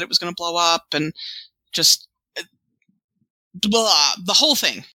 knowing that it was going to blow up, and just blah, the whole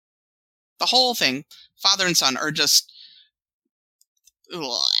thing. Father and son are just,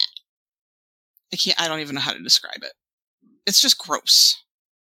 blah. I don't even know how to describe it. It's just gross.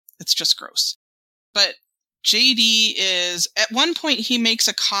 But JD is, at one point he makes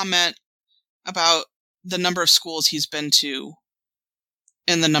a comment about the number of schools he's been to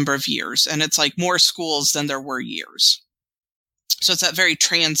in the number of years. And it's like more schools than there were years. So it's that very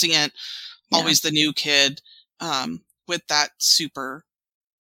transient, always the new kid, with that super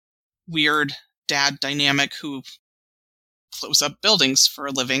weird dad dynamic who blows up buildings for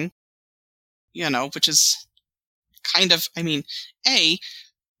a living, which is kind of,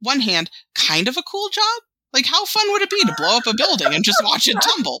 one hand, kind of a cool job. Like, how fun would it be to blow up a building and just watch it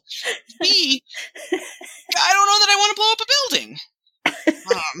tumble? I don't know that I want to blow up a building.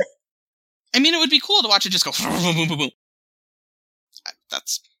 It would be cool to watch it just go boom, boom, boom, boom.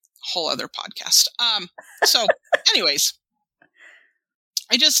 That's a whole other podcast. So anyways,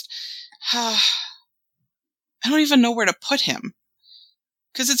 I don't even know where to put him.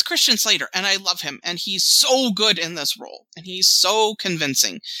 Because it's Christian Slater, and I love him, and he's so good in this role, and he's so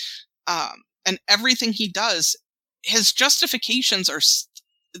convincing. And everything he does, his justifications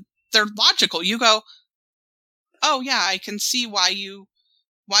they're logical. You go, oh yeah, I can see why you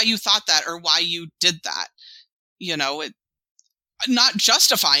thought that, or why you did that. Not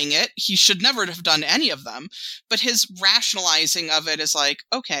justifying it, he should never have done any of them, but his rationalizing of it is like,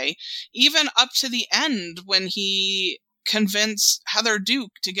 okay, even up to the end when he convince Heather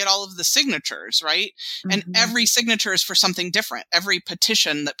Duke to get all of the signatures, right? Mm-hmm. And every signature is for something different. Every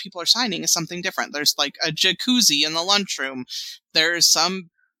petition that people are signing is something different. There's like a jacuzzi in the lunchroom. There's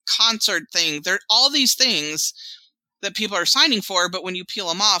some concert thing. There are all these things that people are signing for, but when you peel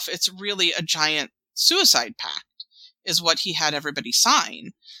them off, it's really a giant suicide pact is what he had everybody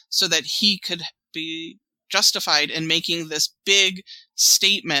sign so that he could be justified in making this big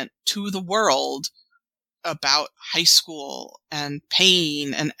statement to the world about high school and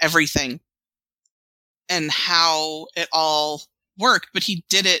pain and everything and how it all worked. But he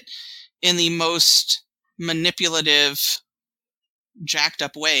did it in the most manipulative, jacked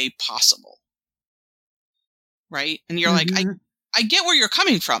up way possible. Right? And you're like, I get where you're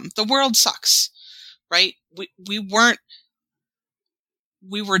coming from. The world sucks. Right? We were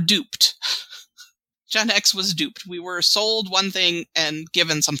duped. Gen X was duped. We were sold one thing and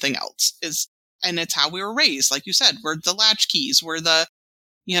given something else. And it's how we were raised. Like you said, we're the latchkeys. We're the,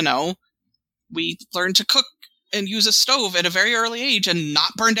 we learned to cook and use a stove at a very early age and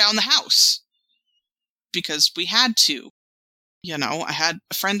not burn down the house because we had to. I had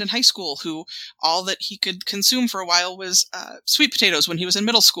a friend in high school who all that he could consume for a while was sweet potatoes when he was in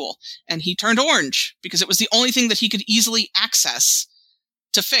middle school. And he turned orange because it was the only thing that he could easily access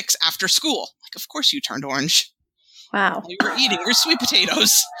to fix after school. Like, of course you turned orange. Wow. We were eating your sweet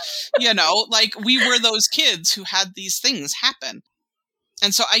potatoes. Like we were those kids who had these things happen.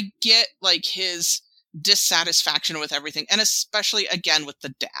 And so I get like his dissatisfaction with everything. And especially, again, with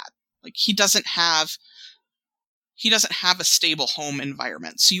the dad. Like, he doesn't have a stable home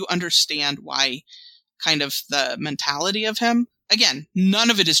environment. So you understand why kind of the mentality of him. Again, none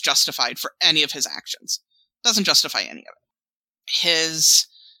of it is justified for any of his actions. Doesn't justify any of it. His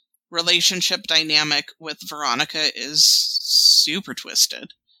relationship dynamic with Veronica is super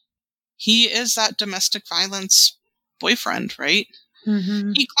twisted. He is that domestic violence boyfriend, right?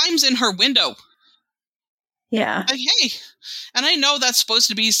 Mm-hmm. He climbs in her window. Yeah. Like, hey. And I know that's supposed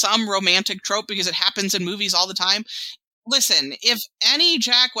to be some romantic trope because it happens in movies all the time. Listen, if any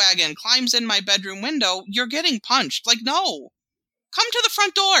jackwagon climbs in my bedroom window, you're getting punched. Like, no. Come to the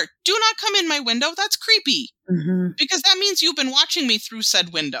front door. Do not come in my window. That's creepy. Mm-hmm. Because that means you've been watching me through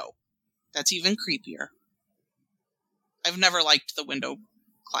said window. That's even creepier. I've never liked the window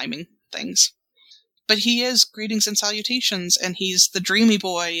climbing things. But he is greetings and salutations, and he's the dreamy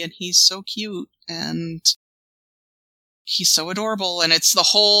boy, and he's so cute, and he's so adorable, and it's the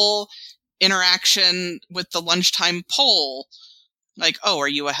whole interaction with the lunchtime poll. Like, oh, are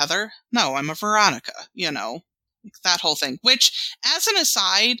you a Heather? No, I'm a Veronica, you know. Like that whole thing. Which, as an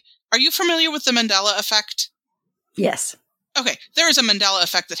aside, are you familiar with the Mandela effect? Yes. Okay, there is a Mandela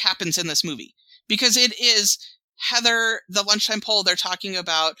effect that happens in this movie. Because it is Heather, the lunchtime poll, they're talking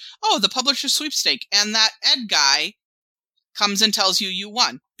about, oh, the publisher's sweepstake, and that Ed guy comes and tells you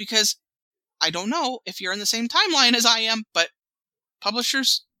won. Because I don't know if you're in the same timeline as I am, but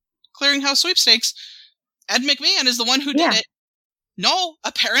Publishers Clearinghouse sweepstakes, Ed McMahon is the one who did it. No,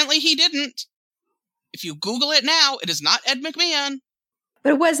 apparently he didn't. If you Google it now, it is not Ed McMahon.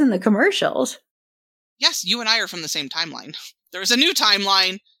 But it was in the commercials. Yes, you and I are from the same timeline. There is a new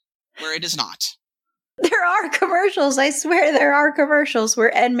timeline where it is not. There are commercials. I swear there are commercials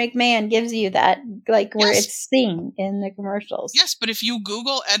where Ed McMahon gives you that, like where it's seen in the commercials. Yes, but if you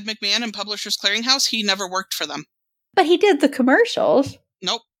Google Ed McMahon and Publishers Clearinghouse, he never worked for them. But he did the commercials.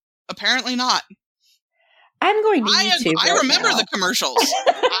 Nope, apparently not. I'm going to YouTube. I remember the commercials.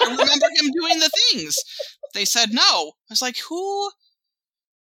 I remember him doing the things. They said no. I was like, who?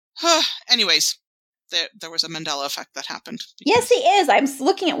 Anyways, there was a Mandela effect that happened. Yes, he is. I'm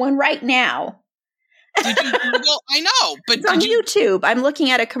looking at one right now. Did you Google? I know, but it's on YouTube. I'm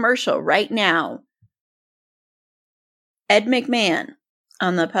looking at a commercial right now. Ed McMahon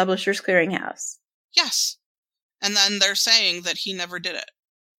on the Publishers Clearinghouse. Yes. And then they're saying that he never did it.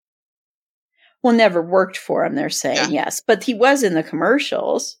 Well, never worked for him, they're saying, yes. But he was in the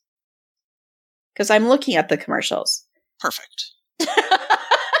commercials. Because I'm looking at the commercials. Perfect.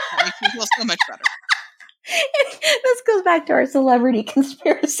 That makes me feel so much better. This goes back to our celebrity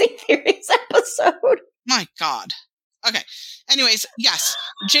conspiracy theories episode. My God. Okay. Anyways, yes.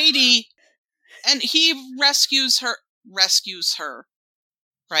 JD, and he rescues her,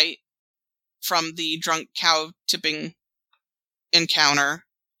 right? From the drunk cow tipping encounter.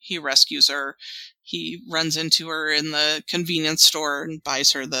 He rescues her. He runs into her in the convenience store and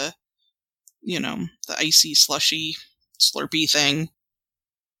buys her the icy, slushy, slurpy thing.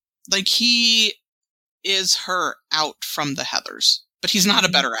 Like, he is her out from the Heathers. But he's not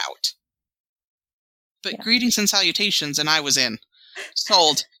a better out. But greetings and salutations, and I was in.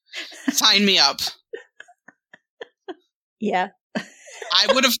 Sold. Sign me up. Yeah.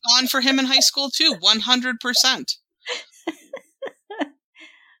 I would have gone for him in high school, too. 100%.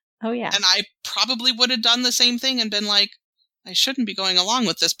 Oh, yeah. And I probably would have done the same thing and been like, I shouldn't be going along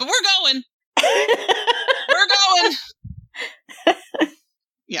with this, but we're going. We're going.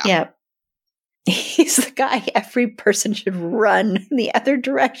 Yeah. Yeah. He's the guy every person should run the other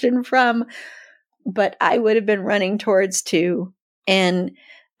direction from, but I would have been running towards too. And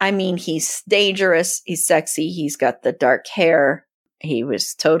I mean, he's dangerous. He's sexy. He's got the dark hair. He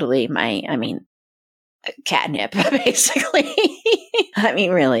was totally catnip, basically. I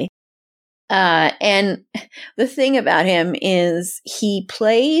mean, really. And the thing about him is he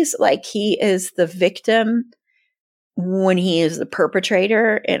plays like he is the victim when he is the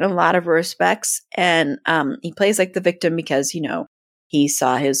perpetrator in a lot of respects. And he plays like the victim because, he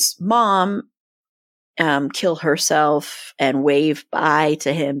saw his mom kill herself and wave bye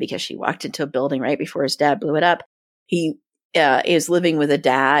to him because she walked into a building right before his dad blew it up. He is living with a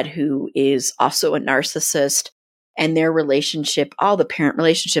dad who is also a narcissist, and their relationship, all the parent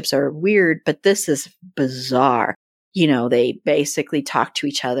relationships are weird, but this is bizarre. They basically talk to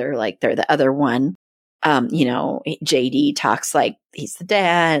each other like they're the other one. JD talks like he's the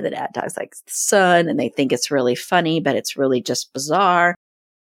dad talks like the son, and they think it's really funny, but it's really just bizarre.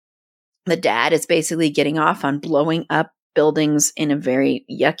 The dad is basically getting off on blowing up buildings in a very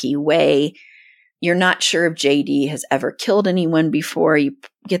yucky way. You're not sure if JD has ever killed anyone before. You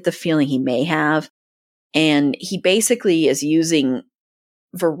get the feeling he may have. And he basically is using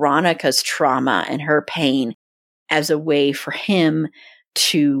Veronica's trauma and her pain as a way for him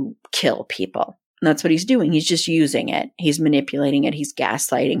to kill people. And that's what he's doing. He's just using it. He's manipulating it. He's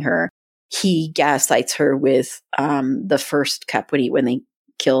gaslighting her. He gaslights her with the first cup when they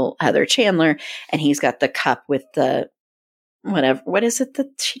kill Heather Chandler, and he's got the cup with the whatever. What is it that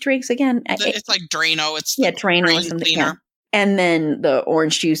she drinks again? It's like Drano. It's Drano or something. Yeah. And then the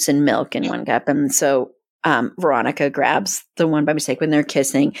orange juice and milk in one cup. And so Veronica grabs the one by mistake when they're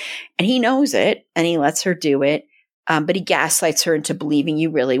kissing, and he knows it, and he lets her do it. But he gaslights her into believing you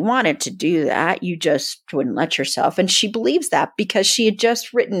really wanted to do that. You just wouldn't let yourself. And she believes that because she had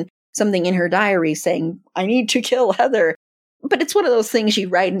just written something in her diary saying, I need to kill Heather. But it's one of those things you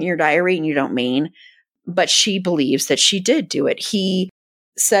write in your diary and you don't mean. But she believes that she did do it. He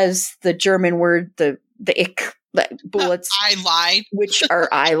says the German word, the ich bullets. I lied. Which are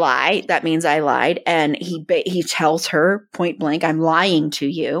I lie. That means I lied. And he tells her point blank, I'm lying to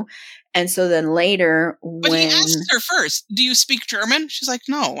you. And so then later, but he asks her first, do you speak German? She's like,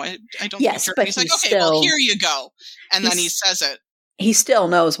 no, I don't speak German. But he's like, okay, well, here you go. And then he says it. He still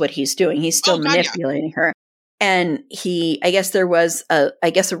knows what he's doing. He's still manipulating her. And I guess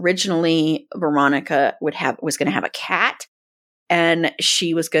originally Veronica was going to have a cat. And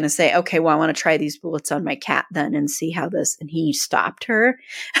she was going to say, okay, well, I want to try these bullets on my cat then and see how this, and he stopped her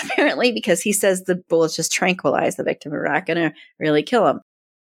apparently because he says the bullets just tranquilize the victim. They're not going to really kill him.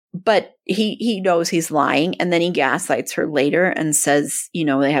 But he knows he's lying, and then he gaslights her later and says,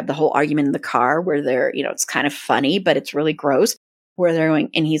 they have the whole argument in the car where they're, it's kind of funny, but it's really gross, where they're going,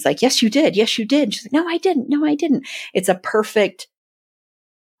 and he's like, yes, you did. Yes, you did. And she's like, no, I didn't. No, I didn't. It's a perfect,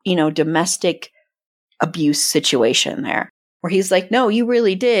 domestic abuse situation there where he's like, no, you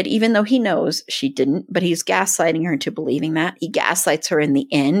really did, even though he knows she didn't, but he's gaslighting her into believing that. He gaslights her in the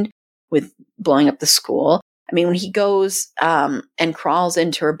end with blowing up the school. I mean, when he goes and crawls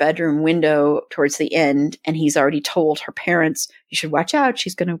into her bedroom window towards the end, and he's already told her parents, you should watch out,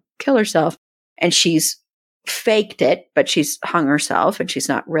 she's going to kill herself. And she's faked it, but she's hung herself, and she's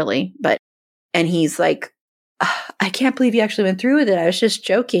not really. And he's like, I can't believe you actually went through with it. I was just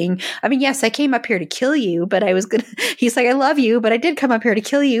joking. I mean, yes, I came up here to kill you, but he's like, I love you, but I did come up here to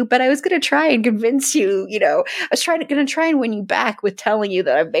kill you, but I was going to try and convince you, I was going to try and win you back with telling you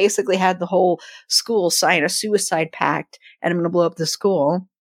that I basically had the whole school sign a suicide pact and I'm going to blow up the school.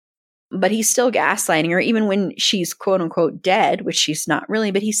 But he's still gaslighting her, even when she's quote unquote dead, which she's not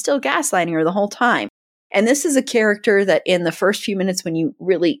really, but he's still gaslighting her the whole time. And this is a character that in the first few minutes when you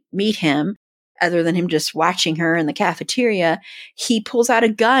really meet him, other than him just watching her in the cafeteria, he pulls out a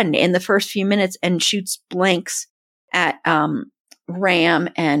gun in the first few minutes and shoots blanks at Ram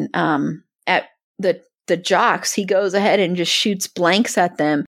and at the jocks. He goes ahead and just shoots blanks at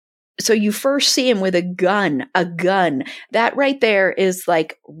them. So you first see him with a gun. That right there is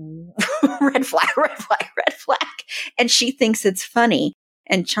like red flag. And she thinks it's funny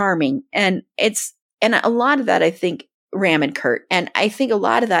and charming. And a lot of that, I think, Ram and Kurt. And I think a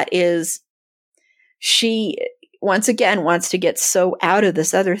lot of that is she, once again, wants to get so out of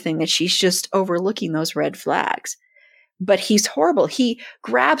this other thing that she's just overlooking those red flags. But he's horrible. He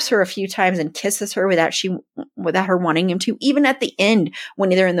grabs her a few times and kisses her without her wanting him to, even at the end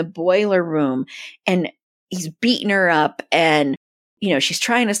when they're in the boiler room and he's beating her up and, she's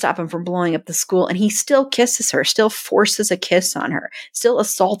trying to stop him from blowing up the school, and he still kisses her, still forces a kiss on her, still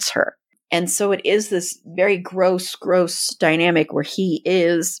assaults her. And so it is this very gross dynamic where he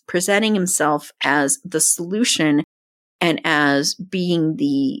is presenting himself as the solution and as being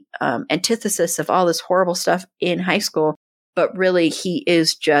the antithesis of all this horrible stuff in high school. But really, he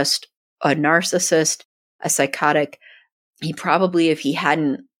is just a narcissist, a psychotic. He probably, if he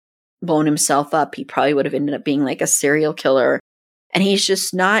hadn't blown himself up, he probably would have ended up being like a serial killer. And he's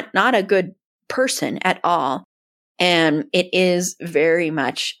just not a good person at all. And it is very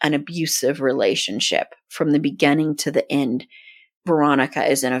much an abusive relationship from the beginning to the end. Veronica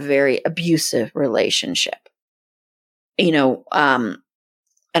is in a very abusive relationship. And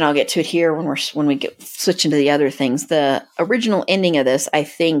I'll get to it here when we switch into the other things. The original ending of this, I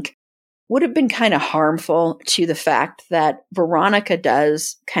think, would have been kind of harmful to the fact that Veronica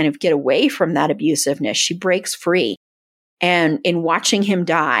does kind of get away from that abusiveness. She breaks free. And in watching him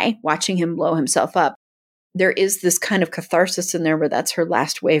die, watching him blow himself up, there is this kind of catharsis in there where that's her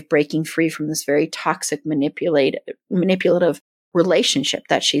last way of breaking free from this very toxic, manipulative relationship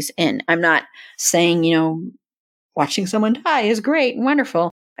that she's in. I'm not saying, watching someone die is great and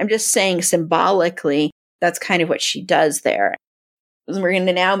wonderful. I'm just saying symbolically, that's kind of what she does there. We're going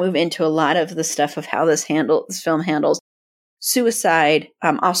to now move into a lot of the stuff of how this film handles suicide.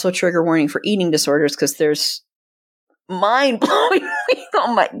 Also trigger warning for eating disorders because there's mind-blowing,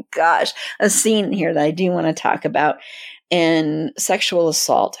 oh my gosh, a scene here that I do want to talk about. And sexual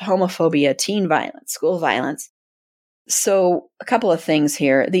assault, homophobia, teen violence, school violence. So a couple of things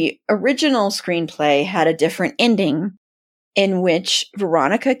here. The original screenplay had a different ending in which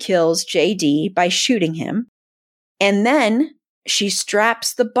Veronica kills JD by shooting him. And then she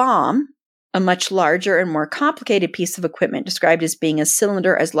straps the bomb, a much larger and more complicated piece of equipment described as being a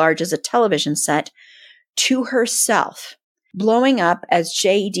cylinder as large as a television set, to herself, blowing up as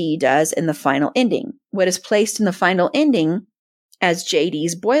JD does in the final ending. What is placed in the final ending as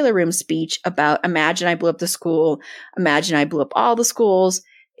JD's boiler room speech about imagine I blew up the school, imagine I blew up all the schools,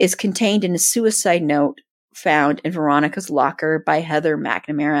 is contained in a suicide note found in Veronica's locker by Heather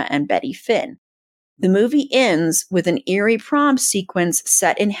McNamara and Betty Finn. The movie ends with an eerie prom sequence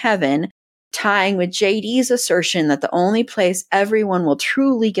set in heaven, tying with JD's assertion that the only place everyone will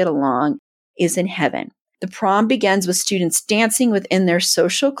truly get along is in heaven. The prom begins with students dancing within their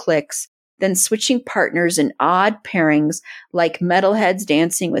social cliques, then switching partners in odd pairings, like metalheads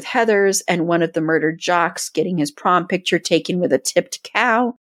dancing with Heathers and one of the murdered jocks getting his prom picture taken with a tipped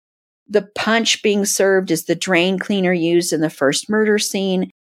cow. The punch being served is the drain cleaner used in the first murder scene.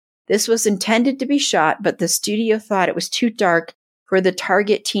 This was intended to be shot, but the studio thought it was too dark for the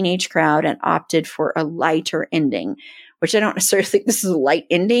target teenage crowd and opted for a lighter ending, which I don't necessarily think this is a light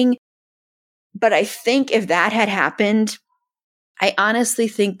ending. But I think if that had happened, I honestly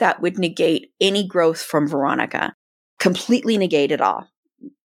think that would negate any growth from Veronica. Completely negate it all.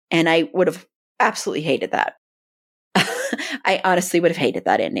 And I would have absolutely hated that. I honestly would have hated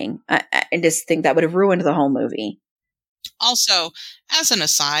that ending. I just think that would have ruined the whole movie. Also, as an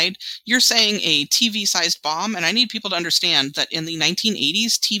aside, you're saying a TV-sized bomb, and I need people to understand that in the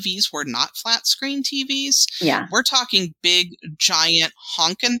 1980s, TVs were not flat-screen TVs. Yeah. We're talking big, giant,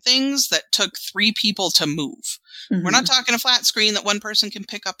 honkin' things that took 3 people to move. Mm-hmm. We're not talking a flat screen that one person can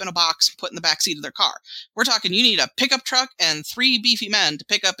pick up in a box and put in the backseat of their car. We're talking you need a pickup truck and 3 beefy men to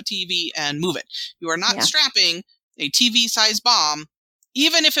pick up a TV and move it. You are not strapping a TV-sized bomb,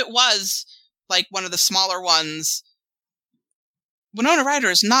 even if it was like one of the smaller ones. Winona Ryder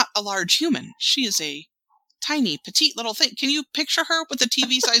is not a large human. She is a tiny, petite little thing. Can you picture her with a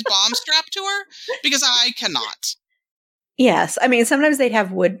TV-sized bomb strapped to her? Because I cannot. Yes. I mean, sometimes they'd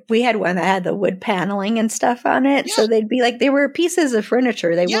have wood. We had one that had the wood paneling and stuff on it. Yeah. So they'd be like, they were pieces of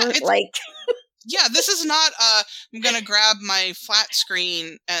furniture. They weren't like... Yeah, this is not, I'm going to grab my flat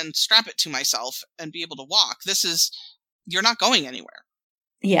screen and strap it to myself and be able to walk. This is, you're not going anywhere.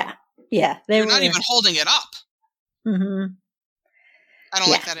 Yeah. Yeah. You're not even holding it up. Mm-hmm. I don't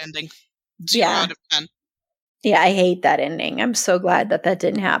like that ending. 0 out of 10. Yeah, I hate that ending. I'm so glad that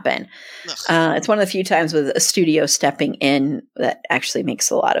didn't happen. It's one of the few times with a studio stepping in that actually makes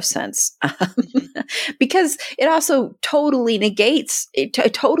a lot of sense. Because it also totally negates, it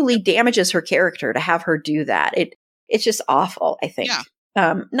totally damages her character to have her do that. It's just awful, I think.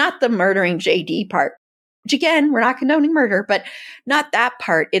 Yeah. Not the murdering JD part, which again, we're not condoning murder, but not that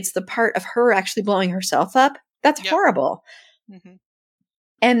part. It's the part of her actually blowing herself up. That's horrible. Mm-hmm.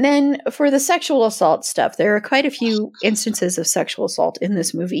 And then for the sexual assault stuff, there are quite a few instances of sexual assault in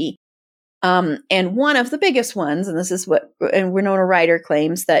this movie. And one of the biggest ones, and this is what Winona Ryder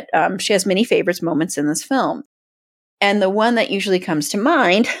claims, that she has many favorites moments in this film. And the one that usually comes to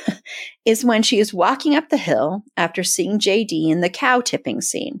mind is when she is walking up the hill after seeing JD in the cow tipping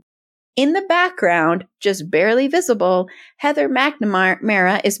scene. In the background, just barely visible, Heather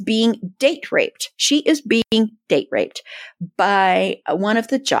McNamara is being date raped. She is being date raped by one of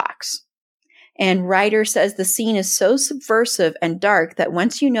the jocks. And Ryder says the scene is so subversive and dark that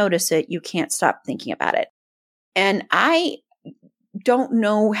once you notice it, you can't stop thinking about it. And I don't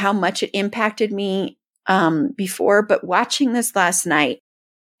know how much it impacted me before, but watching this last night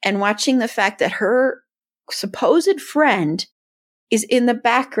and watching the fact that her supposed friend is in the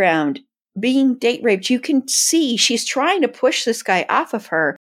background being date raped. You can see she's trying to push this guy off of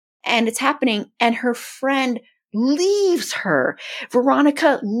her, and it's happening, and her friend leaves her.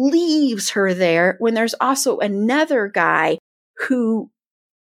 Veronica leaves her there when there's also another guy who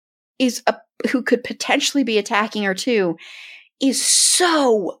could potentially be attacking her too, is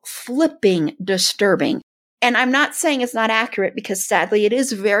so flipping disturbing. And I'm not saying it's not accurate, because sadly it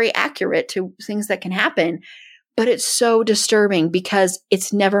is very accurate to things that can happen. But it's so disturbing because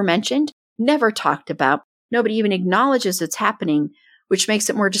it's never mentioned, never talked about. Nobody even acknowledges it's happening, which makes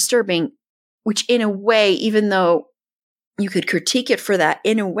it more disturbing, which in a way, even though you could critique it for that,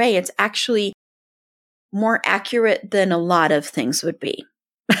 in a way, it's actually more accurate than a lot of things would be.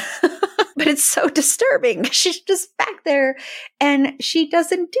 but it's so disturbing. She's just back there and she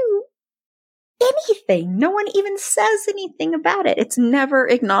doesn't do anything. No one even says anything about it. It's never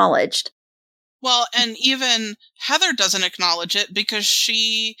acknowledged. Well, and even Heather doesn't acknowledge it because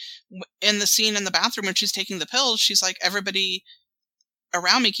she, in the scene in the bathroom when she's taking the pills, she's like, everybody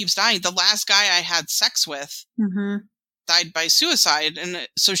around me keeps dying. The last guy I had sex with died by suicide. And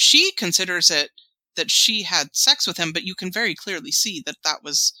so she considers it that she had sex with him, but you can very clearly see that that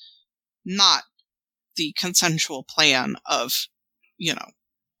was not the consensual plan of, you know,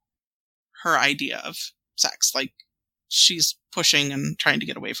 her idea of sex. Like, she's pushing and trying to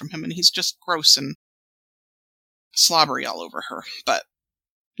get away from him, and he's just gross and slobbery all over her. But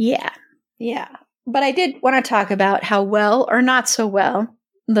yeah. But I did want to talk about how well or not so well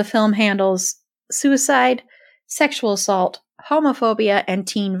the film handles suicide, sexual assault, homophobia, and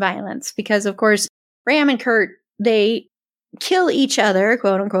teen violence. Because, of course, Ram and Kurt, they kill each other,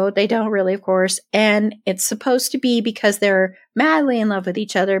 quote unquote. They don't really, of course. And it's supposed to be because they're madly in love with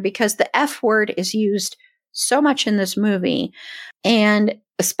each other, because the F word is used so much in this movie, and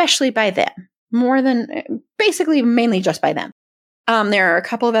especially by them, more than basically mainly just by them. There are a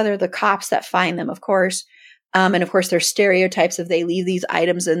couple of the cops that find them, of course. And of course, there's stereotypes of they leave these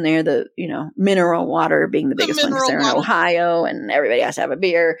items in there, the, mineral water being the biggest one because they're in Ohio and everybody has to have a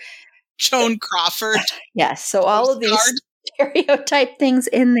beer. Joan Crawford. Yes. So all of these stereotype things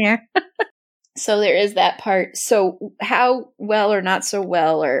in there. So there is that part. So how well or not so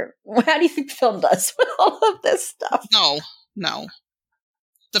well, or how do you think the film does with all of this stuff? No.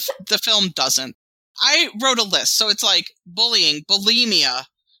 The film doesn't. I wrote a list. So it's like bullying, bulimia,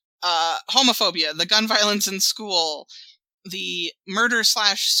 homophobia, the gun violence in school, the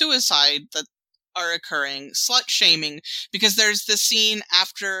murder/suicide that are occurring, slut shaming, because there's this scene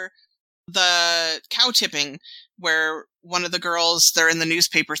after the cow tipping where one of the girls, they're in the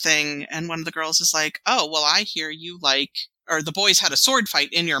newspaper thing, and one of the girls is like, oh, well, I hear you or the boys had a sword fight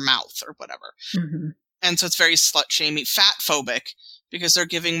in your mouth or whatever. Mm-hmm. And so it's very slut-shaming, fat-phobic, because they're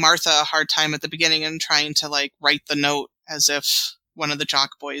giving Martha a hard time at the beginning and trying to write the note as if one of the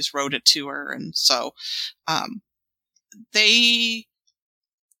jock boys wrote it to her. And so they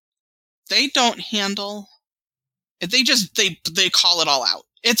don't handle it. They call it all out.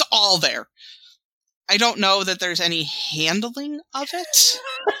 It's all there. I don't know that there's any handling of it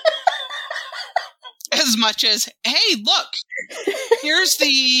as much as, hey, look, here's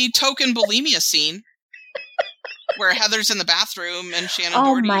the token bulimia scene where Heather's in the bathroom and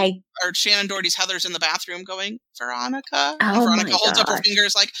Shannon Doherty's Heather's in the bathroom going, Veronica. And Veronica holds up her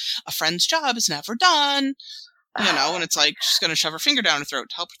fingers like, a friend's job is never done. And it's like, she's going to shove her finger down her throat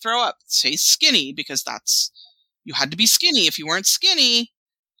to help her throw up. Say skinny, because you had to be skinny. If you weren't skinny,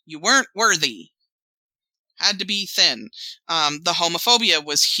 you weren't worthy. Had to be thin. The homophobia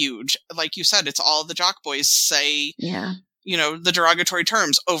was huge. Like you said, it's all the jock boys say, the derogatory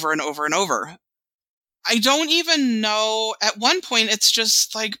terms over and over and over. I don't even know. At one point, it's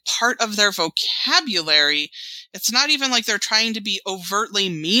just part of their vocabulary. It's not even like they're trying to be overtly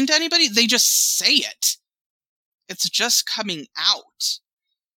mean to anybody. They just say it. It's just coming out.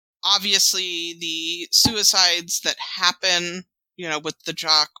 Obviously, the suicides that happen, with the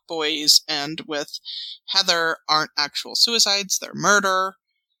jock boys and with Heather aren't actual suicides. They're murder,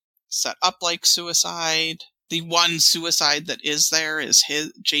 set up like suicide. The one suicide that is there is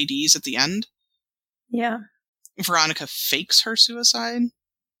JD's at the end. Yeah. Veronica fakes her suicide,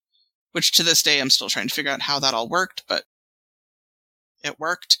 which to this day I'm still trying to figure out how that all worked, but it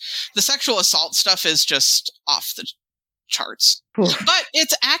worked. The sexual assault stuff is just off the charts. Oof. But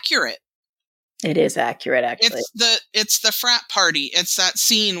it's accurate. It is accurate, actually. It's the frat party. It's that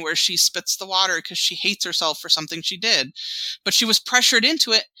scene where she spits the water because she hates herself for something she did. But she was pressured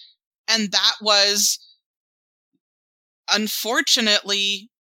into it, and that was,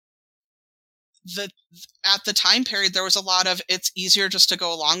 unfortunately, at the time period, there was a lot of, it's easier just to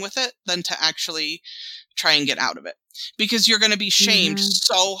go along with it than to actually try and get out of it. Because you're going to be shamed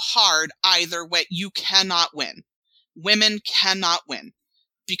so hard either way. You cannot win. Women cannot win.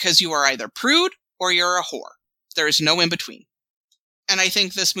 Because you are either prude or you're a whore. There is no in between. And I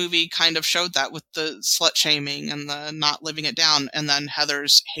think this movie kind of showed that with the slut shaming and the not living it down, and then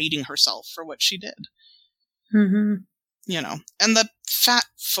Heather's hating herself for what she did. Mm-hmm. And the fat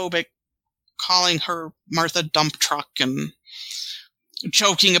phobic calling her Martha Dump Truck and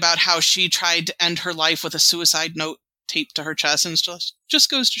joking about how she tried to end her life with a suicide note taped to her chest, and just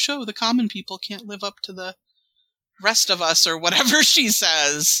goes to show the common people can't live up to the rest of us, or whatever she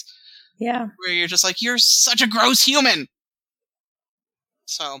says. Yeah. Where you're just like, you're such a gross human.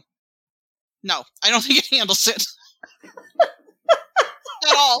 So, no, I don't think it handles it.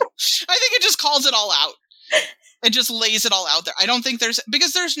 at all. I think it just calls it all out. It just lays it all out there. I don't think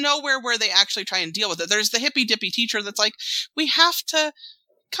because there's nowhere where they actually try and deal with it. There's the hippy dippy teacher that's like, we have to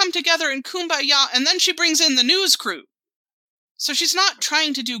come together and kumbaya. And then she brings in the news crew. So she's not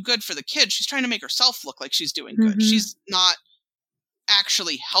trying to do good for the kids. She's trying to make herself look like she's doing good. Mm-hmm. She's not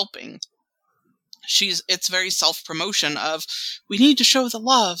actually helping. It's very self-promotion of, we need to show the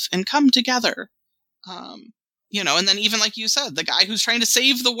love and come together. And then even like you said, the guy who's trying to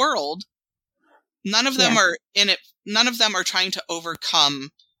save the world, none of them are in it. None of them are trying to overcome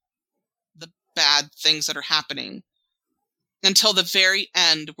the bad things that are happening until the very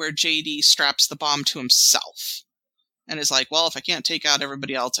end, where JD straps the bomb to himself and is like, well, if I can't take out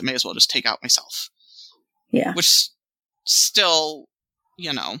everybody else, I may as well just take out myself. Yeah. Which still,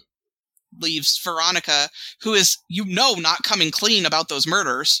 leaves Veronica, who is, not coming clean about those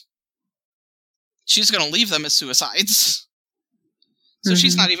murders. She's going to leave them as suicides. So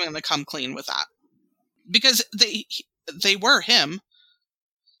she's not even going to come clean with that. Because they were him.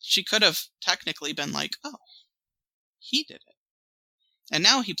 She could have technically been like, oh, he did it. And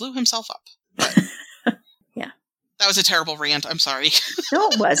now he blew himself up. But yeah. That was a terrible rant. I'm sorry. No,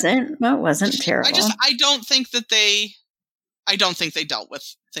 it wasn't. No, it wasn't terrible. I don't think they dealt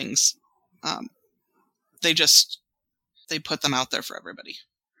with things. They put them out there for everybody.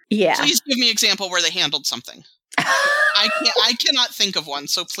 Yeah. Please give me an example where they handled something. I cannot think of one,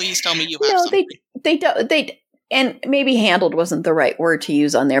 so please tell me you have something. They don't, and maybe handled wasn't the right word to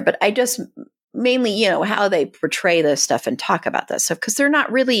use on there, but I just mainly, how they portray this stuff and talk about this stuff, because they're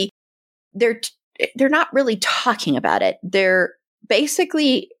not really talking about it. They're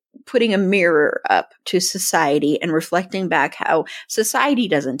basically putting a mirror up to society and reflecting back how society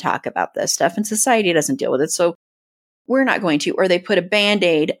doesn't talk about this stuff and society doesn't deal with it. So we're not going to, or they put a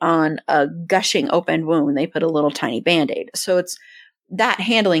Band-Aid on a gushing open wound. They put a little tiny Band-Aid. So it's that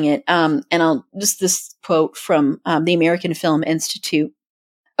handling it. And this quote from the American Film Institute.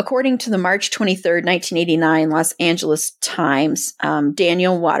 According to the March 23rd, 1989 Los Angeles Times,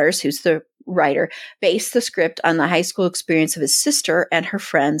 Daniel Waters, who's the writer, based the script on the high school experience of his sister and her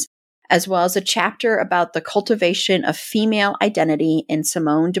friends, as well as a chapter about the cultivation of female identity in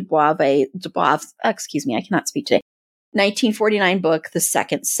Simone de Beauvoir's, I cannot speak today, 1949 book, The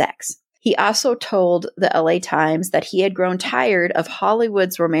Second Sex. He also told the LA Times that he had grown tired of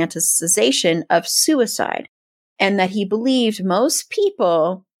Hollywood's romanticization of suicide, and that he believed most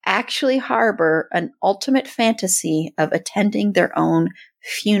people actually harbor an ultimate fantasy of attending their own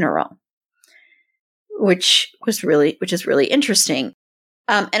funeral, which is really interesting.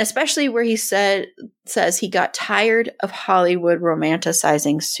 And especially where he says he got tired of Hollywood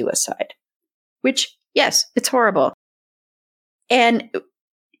romanticizing suicide, which, yes, it's horrible. And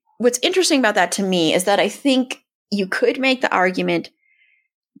what's interesting about that to me is that I think you could make the argument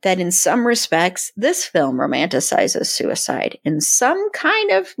that in some respects, this film romanticizes suicide. In some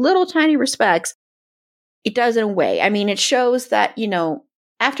kind of little tiny respects, it does in a way. I mean, it shows that,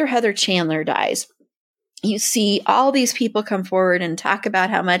 after Heather Chandler dies, you see all these people come forward and talk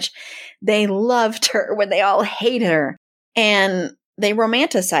about how much they loved her when they all hate her. And they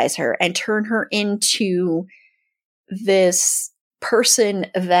romanticize her and turn her into this person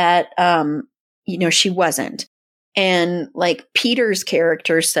that, she wasn't. And like Peter's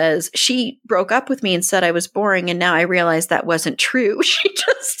character says, she broke up with me and said I was boring. And now I realize that wasn't true. She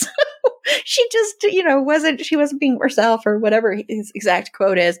wasn't being herself, or whatever his exact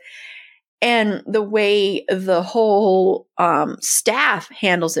quote is. And the way the whole staff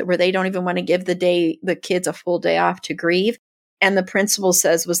handles it, where they don't even want to give the kids a full day off to grieve. And the principal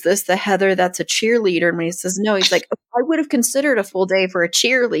says, was this the Heather that's a cheerleader? And when he says no, he's like, I would have considered a full day for a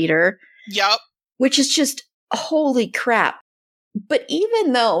cheerleader. Yep. Which is just, holy crap. But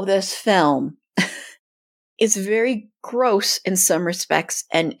even though this film is very gross in some respects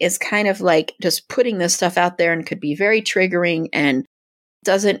and is kind of like just putting this stuff out there and could be very triggering and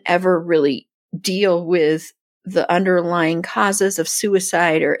doesn't ever really deal with the underlying causes of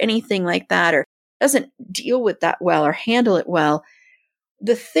suicide or anything like that, or doesn't deal with that well or handle it well.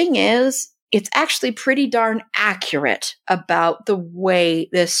 The thing is, it's actually pretty darn accurate about the way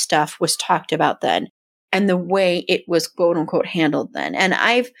this stuff was talked about then and the way it was quote unquote handled then. And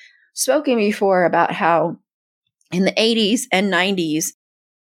I've spoken before about how in the 80s and 90s,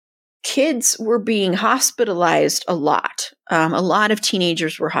 kids were being hospitalized a lot. A lot of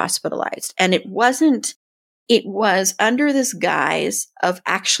teenagers were hospitalized, and it was under this guise of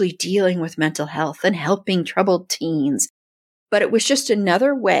actually dealing with mental health and helping troubled teens. But it was just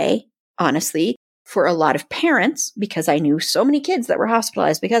another way, honestly, for a lot of parents, because I knew so many kids that were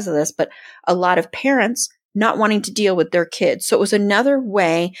hospitalized because of this, but a lot of parents not wanting to deal with their kids. So it was another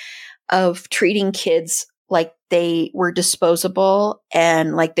way of treating kids like they were disposable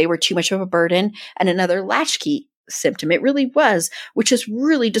and like they were too much of a burden, and another latchkey symptom. It really was, which is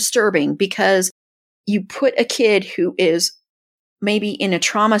really disturbing because you put a kid who is maybe in a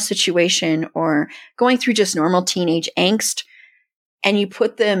trauma situation or going through just normal teenage angst, and you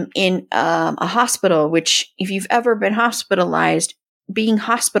put them in a hospital, which if you've ever been hospitalized, being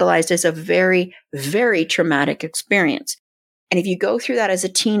hospitalized is a very, very traumatic experience. And if you go through that as a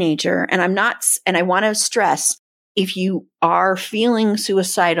teenager, and I want to stress, if you are feeling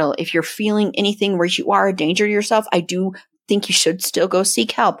suicidal, if you're feeling anything where you are a danger to yourself, I do think you should still go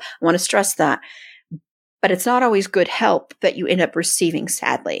seek help. I want to stress that. But it's not always good help that you end up receiving,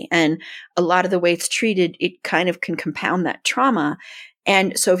 sadly. And a lot of the way it's treated, it kind of can compound that trauma.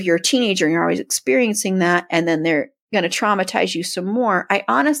 And so if you're a teenager and you're always experiencing that, and then they're going to traumatize you some more, I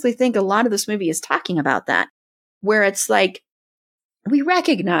honestly think a lot of this movie is talking about that, where it's like, we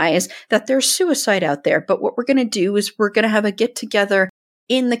recognize that there's suicide out there, but what we're going to do is we're going to have a get together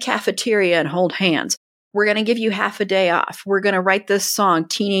in the cafeteria and hold hands. We're going to give you half a day off. We're going to write this song,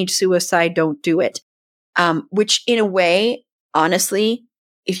 Teenage Suicide, Don't Do It. Which in a way, honestly,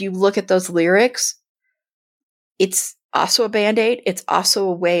 if you look at those lyrics, it's also a Band-Aid. It's also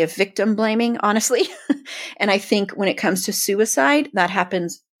a way of victim blaming, honestly. And I think when it comes to suicide, that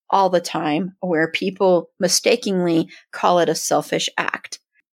happens all the time, where people mistakenly call it a selfish act.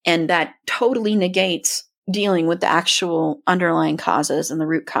 And that totally negates dealing with the actual underlying causes and the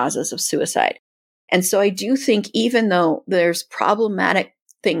root causes of suicide. And so I do think, even though there's problematic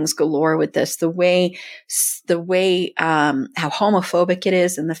things galore with this, the way how homophobic it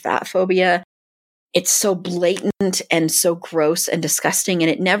is and the fat phobia, it's so blatant and so gross and disgusting.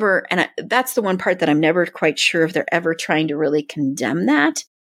 And that's the one part that I'm never quite sure if they're ever trying to really condemn that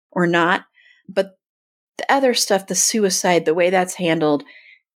or not. But the other stuff, the suicide, the way that's handled,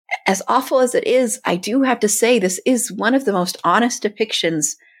 as awful as it is, I do have to say this is one of the most honest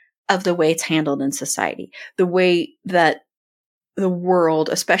depictions of the way it's handled in society. The way that the world,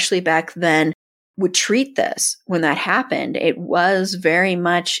 especially back then, would treat this when that happened. It was very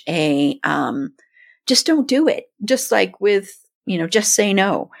much a, just don't do it. Just like with, just say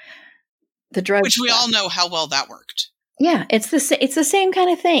no. The drug, which we all know how well that worked. Yeah, it's the same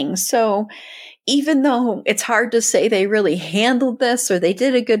kind of thing. So even though it's hard to say they really handled this or they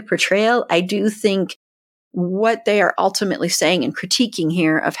did a good portrayal, I do think what they are ultimately saying and critiquing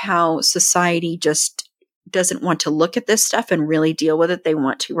here of how society just doesn't want to look at this stuff and really deal with it. They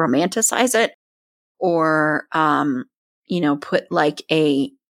want to romanticize it or, put like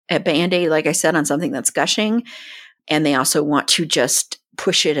a Band-Aid, like I said, on something that's gushing. And they also want to just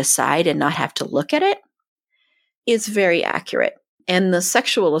push it aside and not have to look at it, is very accurate. And the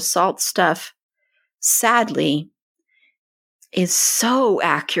sexual assault stuff, sadly, is so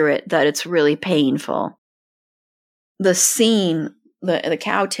accurate that it's really painful. The scene, the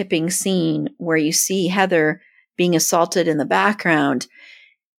cow tipping scene where you see Heather being assaulted in the background,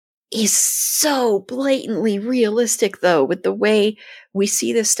 is so blatantly realistic, though, with the way we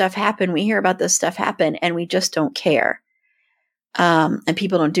see this stuff happen. We hear about this stuff happen and we just don't care. And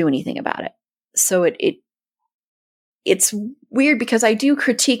people don't do anything about it. So it's weird because I do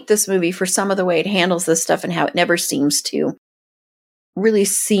critique this movie for some of the way it handles this stuff and how it never seems to really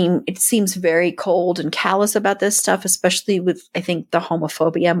it seems very cold and callous about this stuff, especially with, I think, the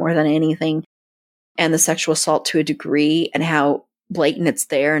homophobia more than anything and the sexual assault to a degree and how blatant it's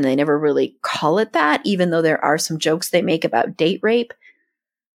there. And they never really call it that, even though there are some jokes they make about date rape.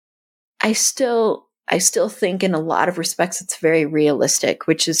 I still think in a lot of respects it's very realistic,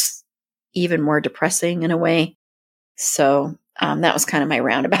 which is even more depressing in a way. So that was kind of my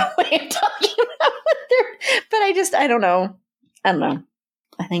roundabout way of talking about it. But I don't know.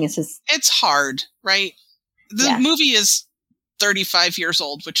 I think it's hard, right? The movie is 35 years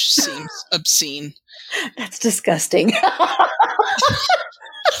old, which seems obscene. That's disgusting.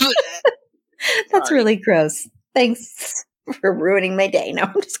 That's really gross. Thanks for ruining my day. No,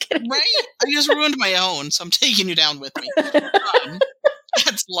 I'm just kidding. Right? I just ruined my own, so I'm taking you down with me.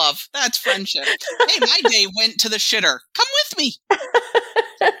 That's love. That's friendship. Hey, my day went to the shitter. Come with me.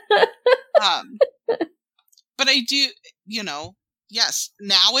 But I do, yes,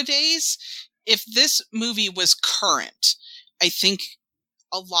 nowadays, if this movie was current, I think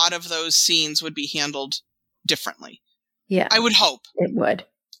a lot of those scenes would be handled differently. Yeah. I would hope. It would.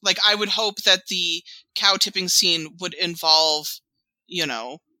 Like, I would hope that the cow tipping scene would involve,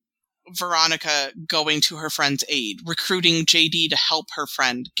 Veronica going to her friend's aid, recruiting JD to help her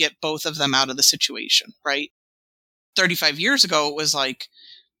friend get both of them out of the situation, right? 35 years ago, it was like,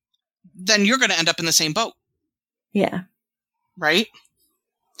 then you're going to end up in the same boat. Yeah. Right?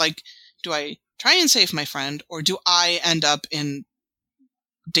 Like, do I try and save my friend, or do I end up in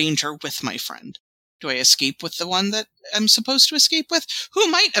danger with my friend? Do I escape with the one that I'm supposed to escape with, who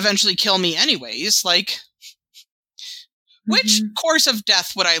might eventually kill me anyways? Like, which course of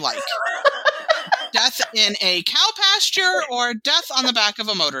death would I like? Death in a cow pasture or death on the back of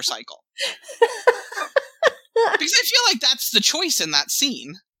a motorcycle? Because I feel like that's the choice in that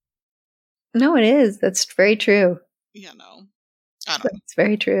scene. No, it is. That's very true. You know, I don't know. It's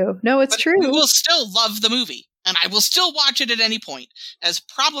very true. No, it's true. We will still love the movie, and I will still watch it at any point, as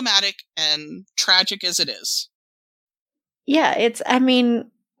problematic and tragic as it is. Yeah,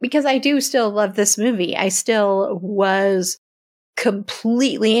 because I do still love this movie. I still was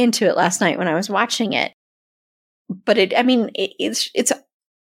completely into it last night when I was watching it. But it's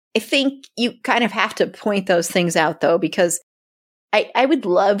I think you kind of have to point those things out, though, because I would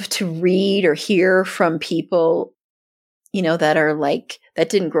love to read or hear from people, that are like, that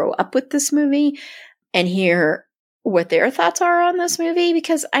didn't grow up with this movie, and hear what their thoughts are on this movie,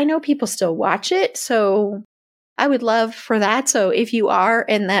 because I know people still watch it. So I would love for that. So if you are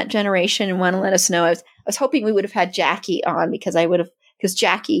in that generation and want to let us know, I was hoping we would have had Jackie on, because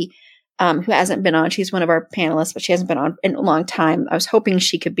Jackie, who hasn't been on, she's one of our panelists, but she hasn't been on in a long time. I was hoping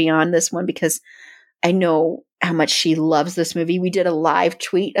she could be on this one because I know how much she loves this movie. We did a live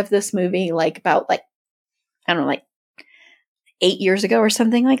tweet of this movie about 8 years ago or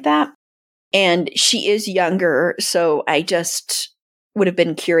something like that. And she is younger, so I just would have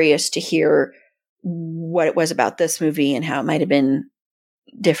been curious to hear what it was about this movie and how it might have been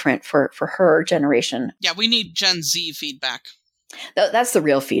different for her generation. Yeah, we need Gen Z feedback. That's the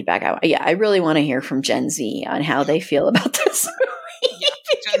real feedback. I really want to hear from Gen Z on how they feel about this movie.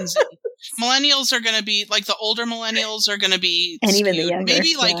 Yeah, Gen Z. Millennials are going to be, the older millennials are going to be and skewed. Even the younger.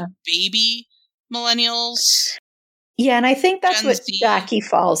 Maybe baby millennials. Yeah, and I think that's Gen what Z. Jackie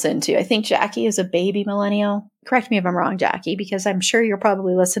falls into. I think Jackie is a baby millennial. Correct me if I'm wrong, Jackie, because I'm sure you'll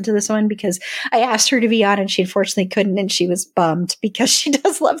probably listen to this one, because I asked her to be on and she unfortunately couldn't, and she was bummed because she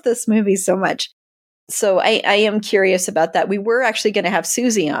does love this movie so much. So I am curious about that. We were actually going to have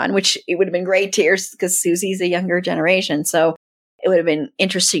Susie on, which it would have been great to hear, because Susie's a younger generation. So it would have been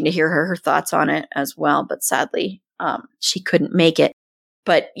interesting to hear her thoughts on it as well. But sadly, she couldn't make it.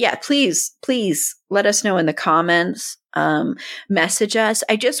 But yeah, please let us know in the comments, message us.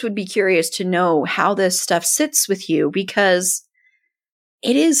 I just would be curious to know how this stuff sits with you, because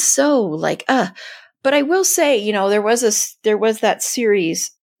it is so but I will say, there was that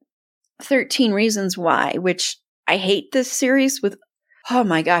series 13 Reasons Why, which I hate this series with, oh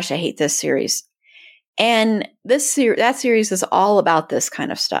my gosh, I hate this series. And that series is all about this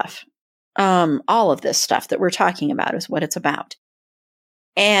kind of stuff. All of this stuff that we're talking about is what it's about.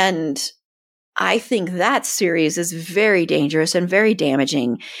 And I think that series is very dangerous and very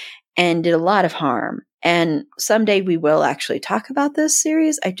damaging and did a lot of harm. And someday we will actually talk about this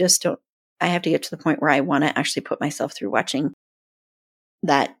series. I have to get to the point where I want to actually put myself through watching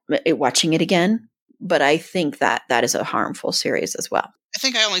it again. But I think that is a harmful series as well. I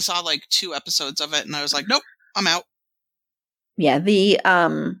think I only saw 2 episodes of it, and I was like, nope, I'm out. Yeah, the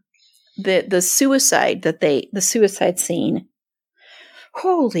suicide scene.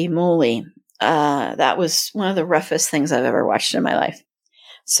 Holy moly. That was one of the roughest things I've ever watched in my life.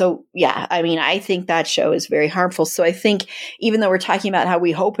 So yeah, I think that show is very harmful. So I think even though we're talking about how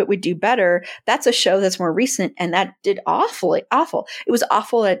we hope it would do better, that's a show that's more recent, and that did awful. It was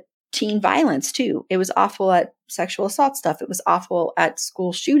awful at teen violence too. It was awful at sexual assault stuff. It was awful at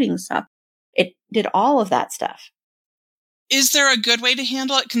school shooting stuff. It did all of that stuff. Is there a good way to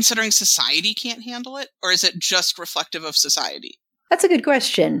handle it, considering society can't handle it? Or is it just reflective of society? That's a good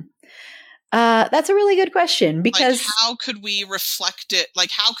question. That's a really good question, because how could we reflect it?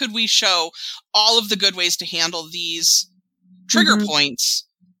 How could we show all of the good ways to handle these trigger points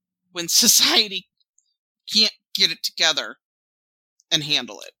when society can't get it together and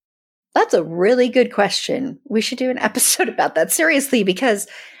handle it? That's a really good question. We should do an episode about that, seriously, because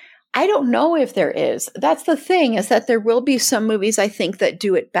I don't know if there is. That's the thing, is that there will be some movies, I think, that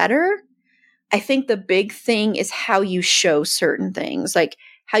do it better. I think the big thing is how you show certain things.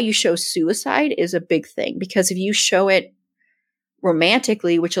 How you show suicide is a big thing, because if you show it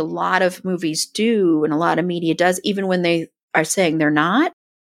romantically, which a lot of movies do and a lot of media does, even when they are saying they're not,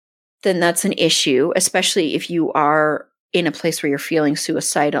 then that's an issue, especially if you are in a place where you're feeling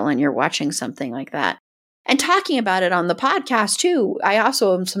suicidal and you're watching something like that. And talking about it on the podcast too, I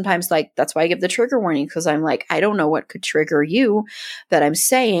also am sometimes that's why I give the trigger warning, because I'm I don't know what could trigger you that I'm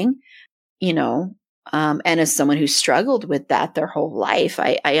saying, And as someone who struggled with that their whole life,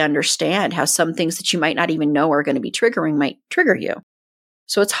 I understand how some things that you might not even know are going to be triggering might trigger you.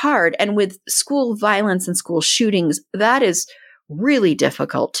 So it's hard. And with school violence and school shootings, that is really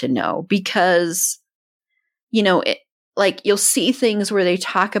difficult to know because, like you'll see things where they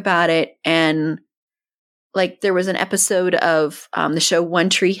talk about it. And like there was an episode of the show One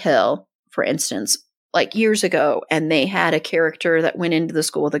Tree Hill, for instance, like years ago, and they had a character that went into the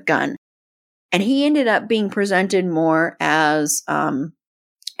school with a gun. And he ended up being presented more as a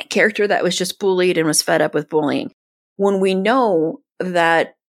character that was just bullied and was fed up with bullying. When we know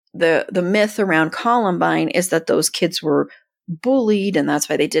that the myth around Columbine is that those kids were bullied and that's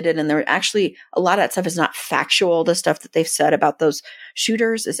why they did it. And there actually a lot of that stuff is not factual. The stuff that they've said about those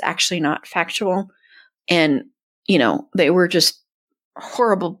shooters is actually not factual. And, they were just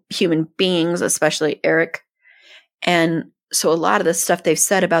horrible human beings, especially Eric. And so a lot of the stuff they've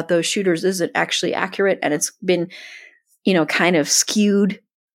said about those shooters isn't actually accurate. And it's been, kind of skewed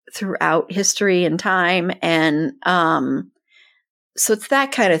throughout history and time. And so it's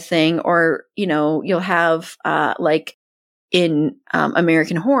that kind of thing. Or, you'll have like in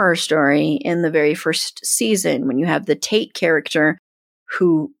American Horror Story in the very first season, when you have the Tate character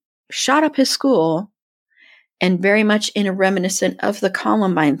who shot up his school and very much in a reminiscent of the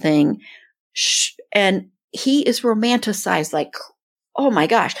Columbine thing. And he is romanticized like, oh my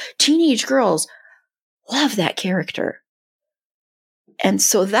gosh, teenage girls love that character. And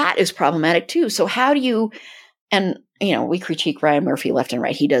so that is problematic too. So how do you, and we critique Ryan Murphy left and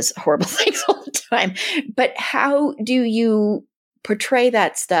right. He does horrible things all the time. But how do you portray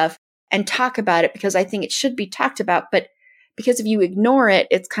that stuff and talk about it? Because I think it should be talked about. But because if you ignore it,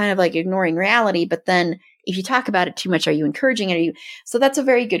 it's kind of like ignoring reality. But then if you talk about it too much, are you encouraging it? So that's a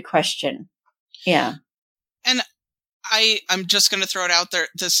very good question. Yeah. And I'm just going to throw it out there.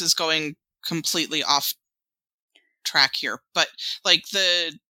 This is going completely off track here, but like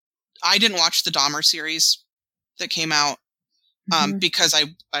I didn't watch the Dahmer series that came out because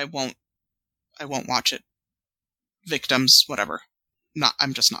I won't watch it. Victims, whatever.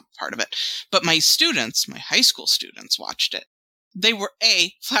 I'm just not part of it. But my high school students watched it. They were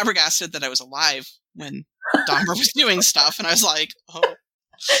flabbergasted that I was alive when Dahmer was doing stuff, and I was like, oh.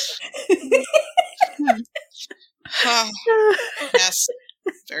 Yes,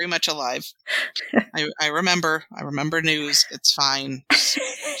 very much alive. I remember news. It's fine.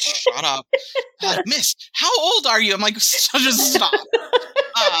 Shut up. God, miss, how old are you? I'm like, just stop.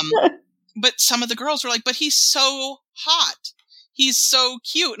 But some of the girls were like, but he's so hot. He's so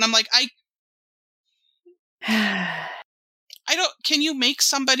cute. And I'm like, I don't, can you make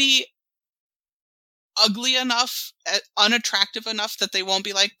somebody ugly enough, unattractive enough that they won't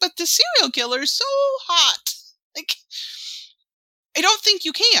be like, but the serial killer is so hot? Like, I don't think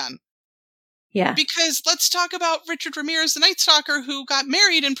you can. Yeah. Because let's talk about Richard Ramirez, the Night Stalker, who got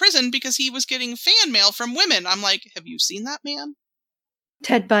married in prison because he was getting fan mail from women. I'm like, have you seen that man?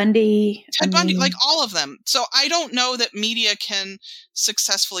 Ted Bundy. Like all of them. So I don't know that media can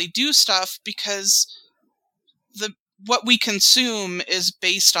successfully do stuff because what we consume is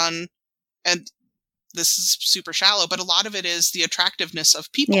based on, and this is super shallow, but a lot of it is the attractiveness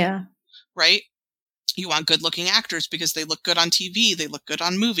of people. Yeah. Right? You want good-looking actors because they look good on TV, they look good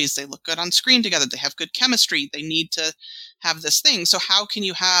on movies, they look good on screen together, they have good chemistry, they need to have this thing. So how can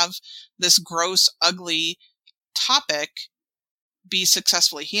you have this gross, ugly topic be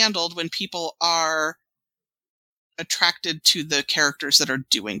successfully handled when people are attracted to the characters that are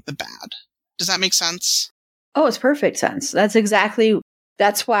doing the bad? Does that make sense? Oh, it's perfect sense. That's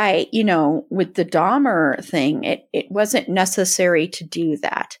why, with the Dahmer thing, it wasn't necessary to do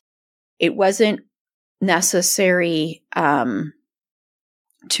that. It wasn't necessary to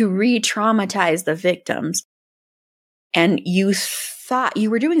re-traumatize the victims. And you thought you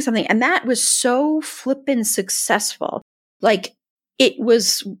were doing something. And that was so flippin' successful. Like, it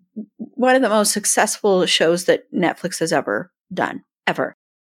was one of the most successful shows that Netflix has ever done, ever.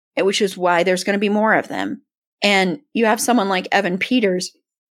 Which is why there's going to be more of them. And you have someone like Evan Peters,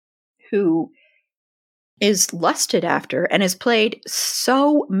 who is lusted after and has played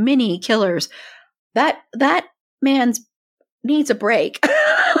so many killers. That man needs a break.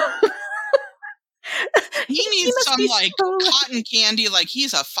 He needs some cotton candy, like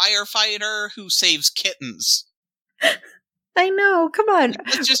he's a firefighter who saves kittens. I know. Come on.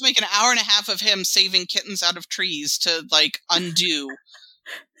 Let's just make an hour and a half of him saving kittens out of trees to undo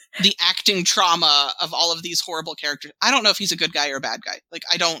the acting trauma of all of these horrible characters. I don't know if he's a good guy or a bad guy.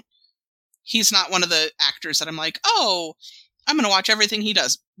 He's not one of the actors that I'm like, oh, I'm going to watch everything he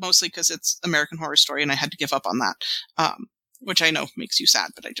does, mostly because it's American Horror Story and I had to give up on that. which I know makes you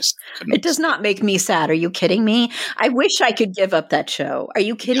sad, but I just couldn't. It does not make me sad. Are you kidding me? I wish I could give up that show. Are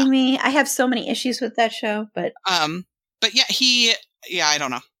you kidding me? I have so many issues with that show, but yeah, I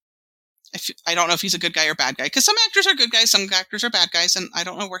don't know. I don't know if he's a good guy or bad guy, because some actors are good guys, some actors are bad guys, and I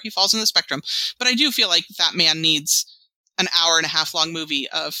don't know where he falls in the spectrum. But I do feel like that man needs an 1.5 hour long movie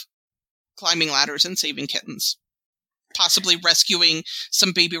of climbing ladders and saving kittens. Possibly rescuing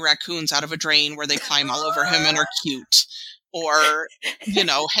some baby raccoons out of a drain where they climb all over him and are cute. Or,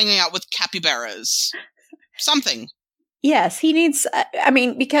 hanging out with capybaras. Something. Yes, he needs,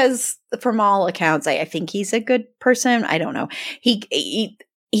 because from all accounts, I think he's a good person. I don't know. He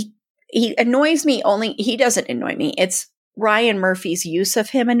annoys me he doesn't annoy me. It's Ryan Murphy's use of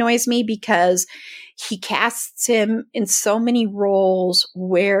him annoys me because he casts him in so many roles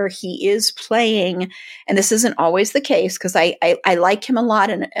where he is playing, and this isn't always the case because I like him a lot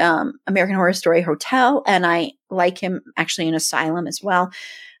in American Horror Story Hotel, and I like him actually in Asylum as well.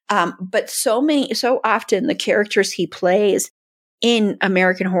 But so often the characters he plays in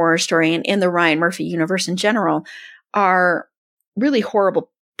American Horror Story and in the Ryan Murphy universe in general are really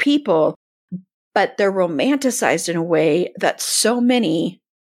horrible people, but they're romanticized in a way that so many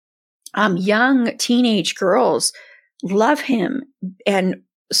young teenage girls love him. And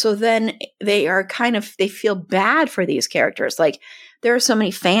so then they feel bad for these characters. Like there are so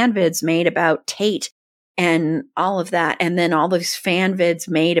many fan vids made about Tate and all of that. And then all these fan vids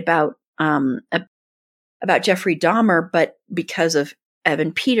made about Jeffrey Dahmer, but because of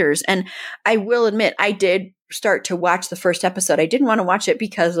Evan Peters. And I will admit, I did start to watch the first episode. I didn't want to watch it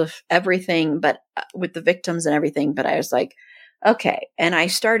because of everything, but with the victims and everything, but I was like, okay. And I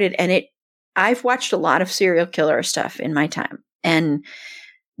started, and I've watched a lot of serial killer stuff in my time and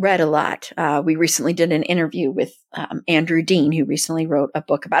read a lot. We recently did an interview with Andrew Dean, who recently wrote a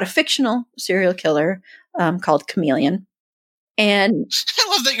book about a fictional serial killer called Chameleon. And I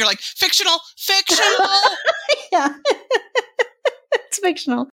love that you're like, fictional. Yeah. It's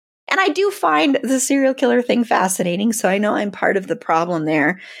fictional. And I do find the serial killer thing fascinating, so I know I'm part of the problem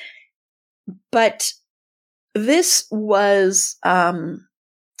there. But this was,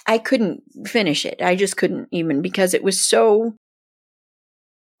 I couldn't finish it. I just couldn't even, because it was so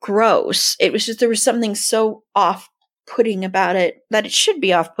gross. It was just, there was something so off-putting about it that it should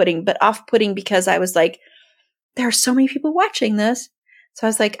be off-putting, but off-putting because I was like, there are so many people watching this. So I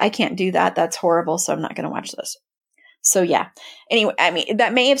was like, I can't do that. That's horrible. So I'm not going to watch this. So yeah. Anyway,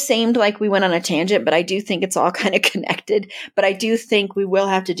 that may have seemed like we went on a tangent, but I do think it's all kind of connected. But I do think we will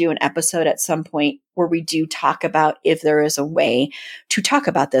have to do an episode at some point where we do talk about if there is a way to talk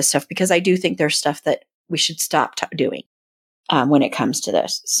about this stuff, because I do think there's stuff that we should stop doing when it comes to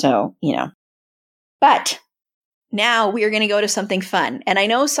this. So, but now we are going to go to something fun. And I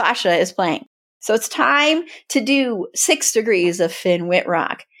know Sasha is playing. So it's time to do 6 Degrees of Finn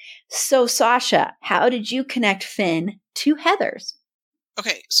Wittrock. So, Sasha, how did you connect Finn to Heathers?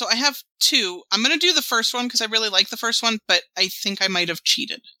 Okay, so I have 2. I'm going to do the first one because I really like the first one, but I think I might have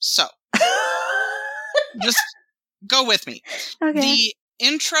cheated. So, just go with me. Okay. The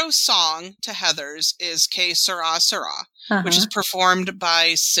intro song to Heathers is Que Sera Sera, which is performed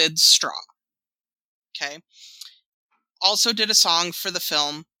by Sid Straw. Okay. Also did a song for the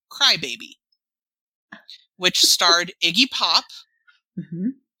film Crybaby, which starred Iggy Pop,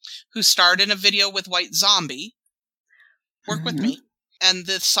 who starred in a video with White Zombie. Work with me. And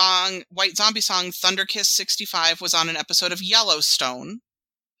the song, White Zombie song, Thunder Kiss 65, was on an episode of Yellowstone,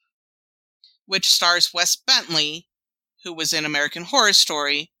 which stars Wes Bentley, who was in American Horror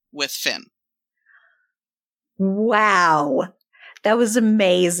Story with Finn. Wow. That was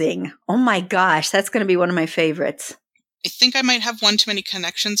amazing. Oh my gosh. That's going to be one of my favorites. I think I might have one too many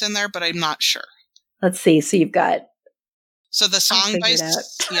connections in there, but I'm not sure. Let's see. So you've got... So the song by...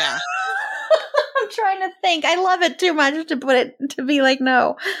 Yeah. I'm trying to think. I love it too much to be like,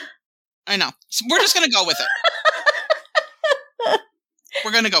 no. I know. So we're just going to go with it.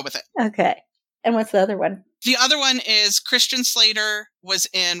 We're going to go with it. Okay. And what's the other one? The other one is Christian Slater was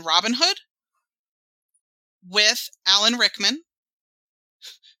in Robin Hood with Alan Rickman,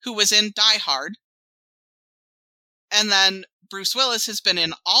 who was in Die Hard. And then Bruce Willis has been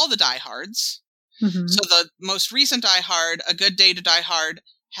in all the Die Hards. So the most recent Die Hard, A Good Day to Die Hard,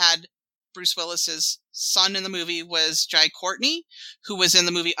 had Bruce Willis's son in the movie was Jai Courtney, who was in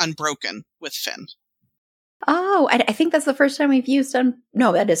the movie Unbroken with Finn. Oh, I think that's the first time we've used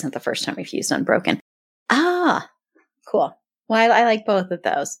No, that isn't the first time we've used Unbroken. Ah, cool. Well, I like both of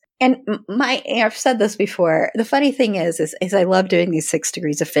those. And I've said this before. The funny thing is I love doing these 6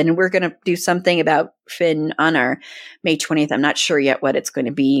 Degrees of Finn, and we're going to do something about Finn on our May 20th. I'm not sure yet what it's going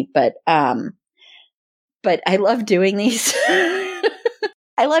to be, but but I love doing these.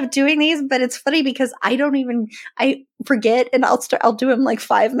 I love doing these, but it's funny because I forget, and I'll do them like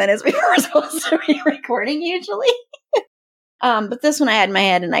 5 minutes before we're supposed to be recording usually. But this one I had in my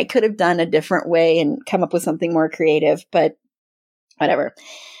head, and I could have done a different way and come up with something more creative, but whatever.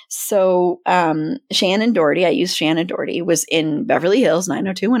 So, Shannon Doherty, I used Shannon Doherty, was in Beverly Hills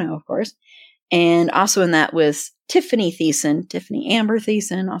 90210, of course. And also in that was Tiffany Amber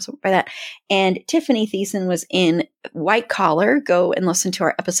Thiessen, also by that. And Tiffany Thiessen was in White Collar. Go and listen to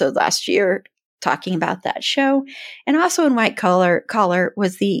our episode last year talking about that show. And also in White Collar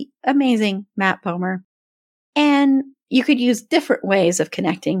was the amazing Matt Bomer. And you could use different ways of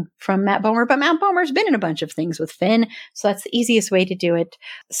connecting from Matt Bomer, but Matt Bomer's been in a bunch of things with Finn, so that's the easiest way to do it.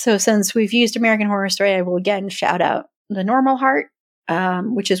 So since we've used American Horror Story, I will again shout out The Normal Heart,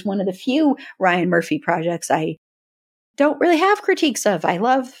 which is one of the few Ryan Murphy projects I don't really have critiques of. I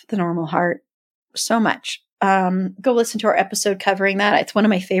love The Normal Heart so much. Go listen to our episode covering that. It's one of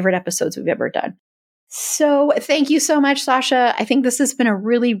my favorite episodes we've ever done. So thank you so much, Sasha. I think this has been a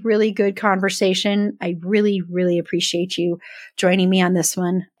really, really good conversation. I really, really appreciate you joining me on this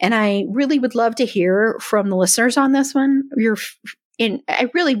one. And I really would love to hear from the listeners on this one. I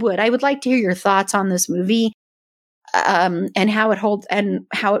really would. I would like to hear your thoughts on this movie. And how it holds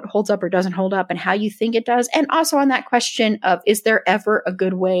up or doesn't hold up and how you think it does. And also on that question of, is there ever a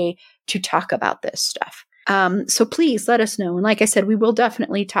good way to talk about this stuff? So please let us know. And like I said, we will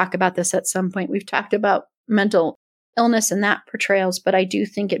definitely talk about this at some point. We've talked about mental illness and that portrayals, but I do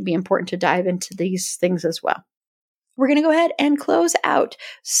think it'd be important to dive into these things as well. We're going to go ahead and close out.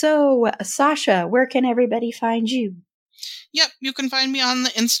 So Sasha, where can everybody find you? Yep. You can find me on the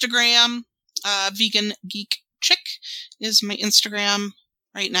Instagram, Vegan Geek Chick is my Instagram.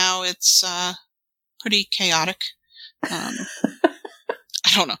 Right now it's pretty chaotic. I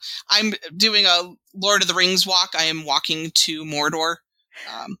don't know. I'm doing a Lord of the Rings walk. I am walking to Mordor.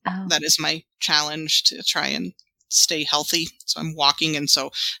 That is my challenge to try and stay healthy. So I'm walking, and so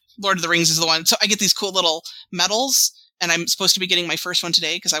Lord of the Rings is the one. So I get these cool little medals, and I'm supposed to be getting my first one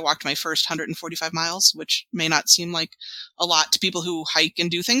today because I walked my first 145 miles, which may not seem like a lot to people who hike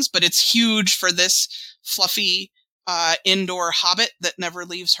and do things, but it's huge for this fluffy indoor hobbit that never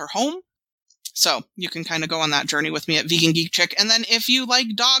leaves her home. So you can kind of go on that journey with me at Vegan Geek Chick. And then if you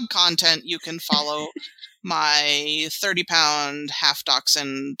like dog content, you can follow my 30-pound half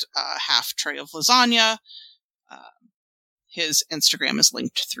dachshund, half tray of lasagna. His Instagram is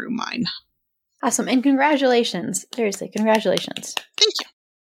linked through mine. Awesome. And congratulations. Seriously, congratulations. Thank you.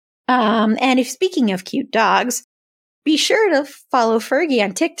 And if speaking of cute dogs, be sure to follow Fergie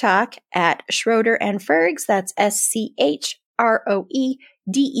on TikTok at Schroeder and Fergs. That's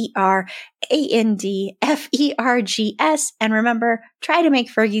SCHROEDERANDFERGS. And remember, try to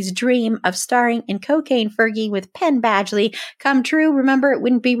make Fergie's dream of starring in Cocaine Fergie with Penn Badgley come true. Remember, it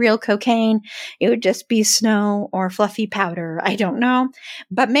wouldn't be real cocaine. It would just be snow or fluffy powder. I don't know.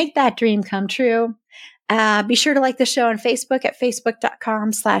 But make that dream come true. Be sure to like the show on Facebook at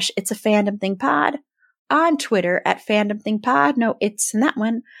facebook.com/itsafandom-thing-pod. On Twitter at FandomThingPod. No, it's in that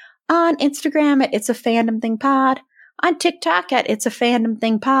one. On Instagram at It's a Fandom Thing Pod. On TikTok at It's a Fandom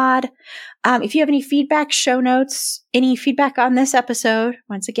Thing Pod. If you have any feedback, show notes, any feedback on this episode,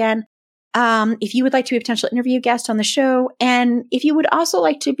 once again, if you would like to be a potential interview guest on the show, and if you would also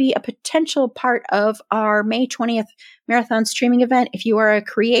like to be a potential part of our May 20th marathon streaming event, if you are a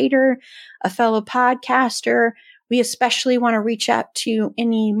creator, a fellow podcaster, we especially want to reach out to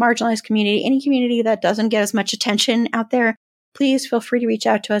any marginalized community, any community that doesn't get as much attention out there. Please feel free to reach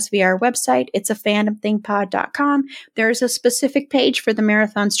out to us via our website. It's a fandomthingpod.com. There's a specific page for the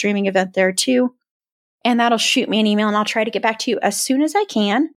marathon streaming event there too. And that'll shoot me an email and I'll try to get back to you as soon as I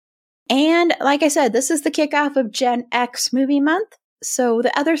can. And like I said, this is the kickoff of Gen X movie month. So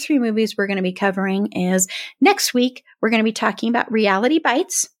the other 3 movies we're going to be covering is next week, we're going to be talking about Reality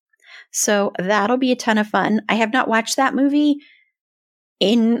Bites. So that'll be a ton of fun. I have not watched that movie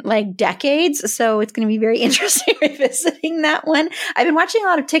in like decades, so it's going to be very interesting revisiting that one. I've been watching a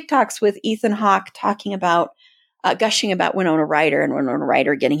lot of TikToks with Ethan Hawke talking about, gushing about Winona Ryder and Winona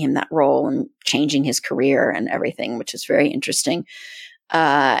Ryder getting him that role and changing his career and everything, which is very interesting.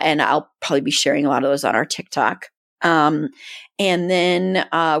 And I'll probably be sharing a lot of those on our TikTok. And then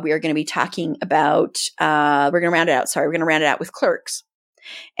we are going to be talking about, we're going to round it out with Clerks.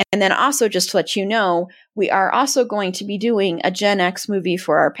 And then also, just to let you know, we are also going to be doing a Gen X movie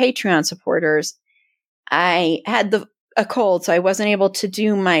for our Patreon supporters. I had a cold, so I wasn't able to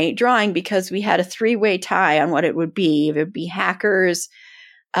do my drawing because we had a 3-way tie on what it would be. It would be Hackers,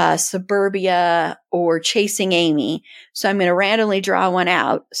 Suburbia, or Chasing Amy. So I'm going to randomly draw one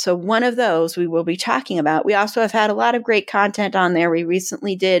out. So one of those we will be talking about. We also have had a lot of great content on there. We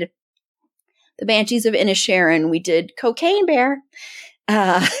recently did The Banshees of Inisherin. We did Cocaine Bear.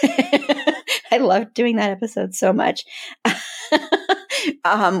 I loved doing that episode so much.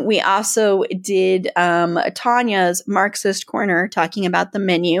 We also did Tanya's Marxist Corner, talking about the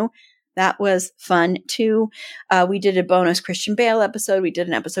menu. That was fun too. We did a bonus Christian Bale episode. We did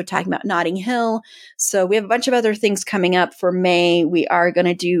an episode talking about Notting Hill. So we have a bunch of other things coming up for May. We are going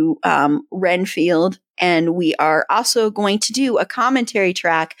to do Renfield, and we are also going to do a commentary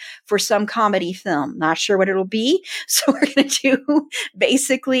track for some comedy film. Not sure what it'll be. So we're going to do,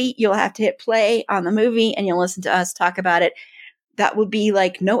 basically, you'll have to hit play on the movie and you'll listen to us talk about it. That will be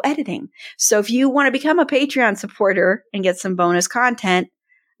like no editing. So if you want to become a Patreon supporter and get some bonus content,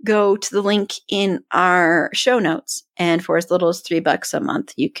 go to the link in our show notes. And for as little as $3 a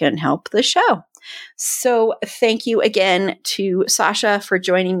month, you can help the show. So thank you again to Sasha for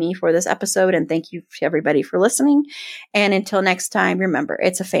joining me for this episode. And thank you to everybody for listening. And until next time, remember,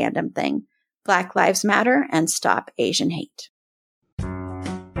 it's a fandom thing. Black Lives Matter and stop Asian hate.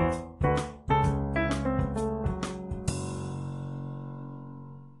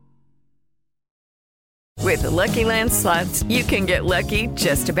 With the Lucky Land Slots, you can get lucky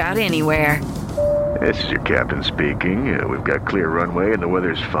just about anywhere. This is your captain speaking. We've got clear runway and the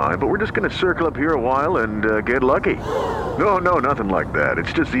weather's fine, but we're just going to circle up here a while and get lucky. No, nothing like that.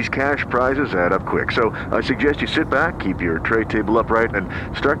 It's just these cash prizes add up quick. So I suggest you sit back, keep your tray table upright, and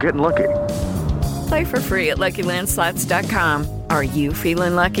start getting lucky. Play for free at LuckyLandSlots.com. Are you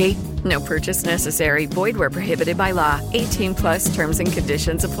feeling lucky? No purchase necessary. Void where prohibited by law. 18+ terms and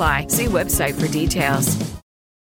conditions apply. See website for details.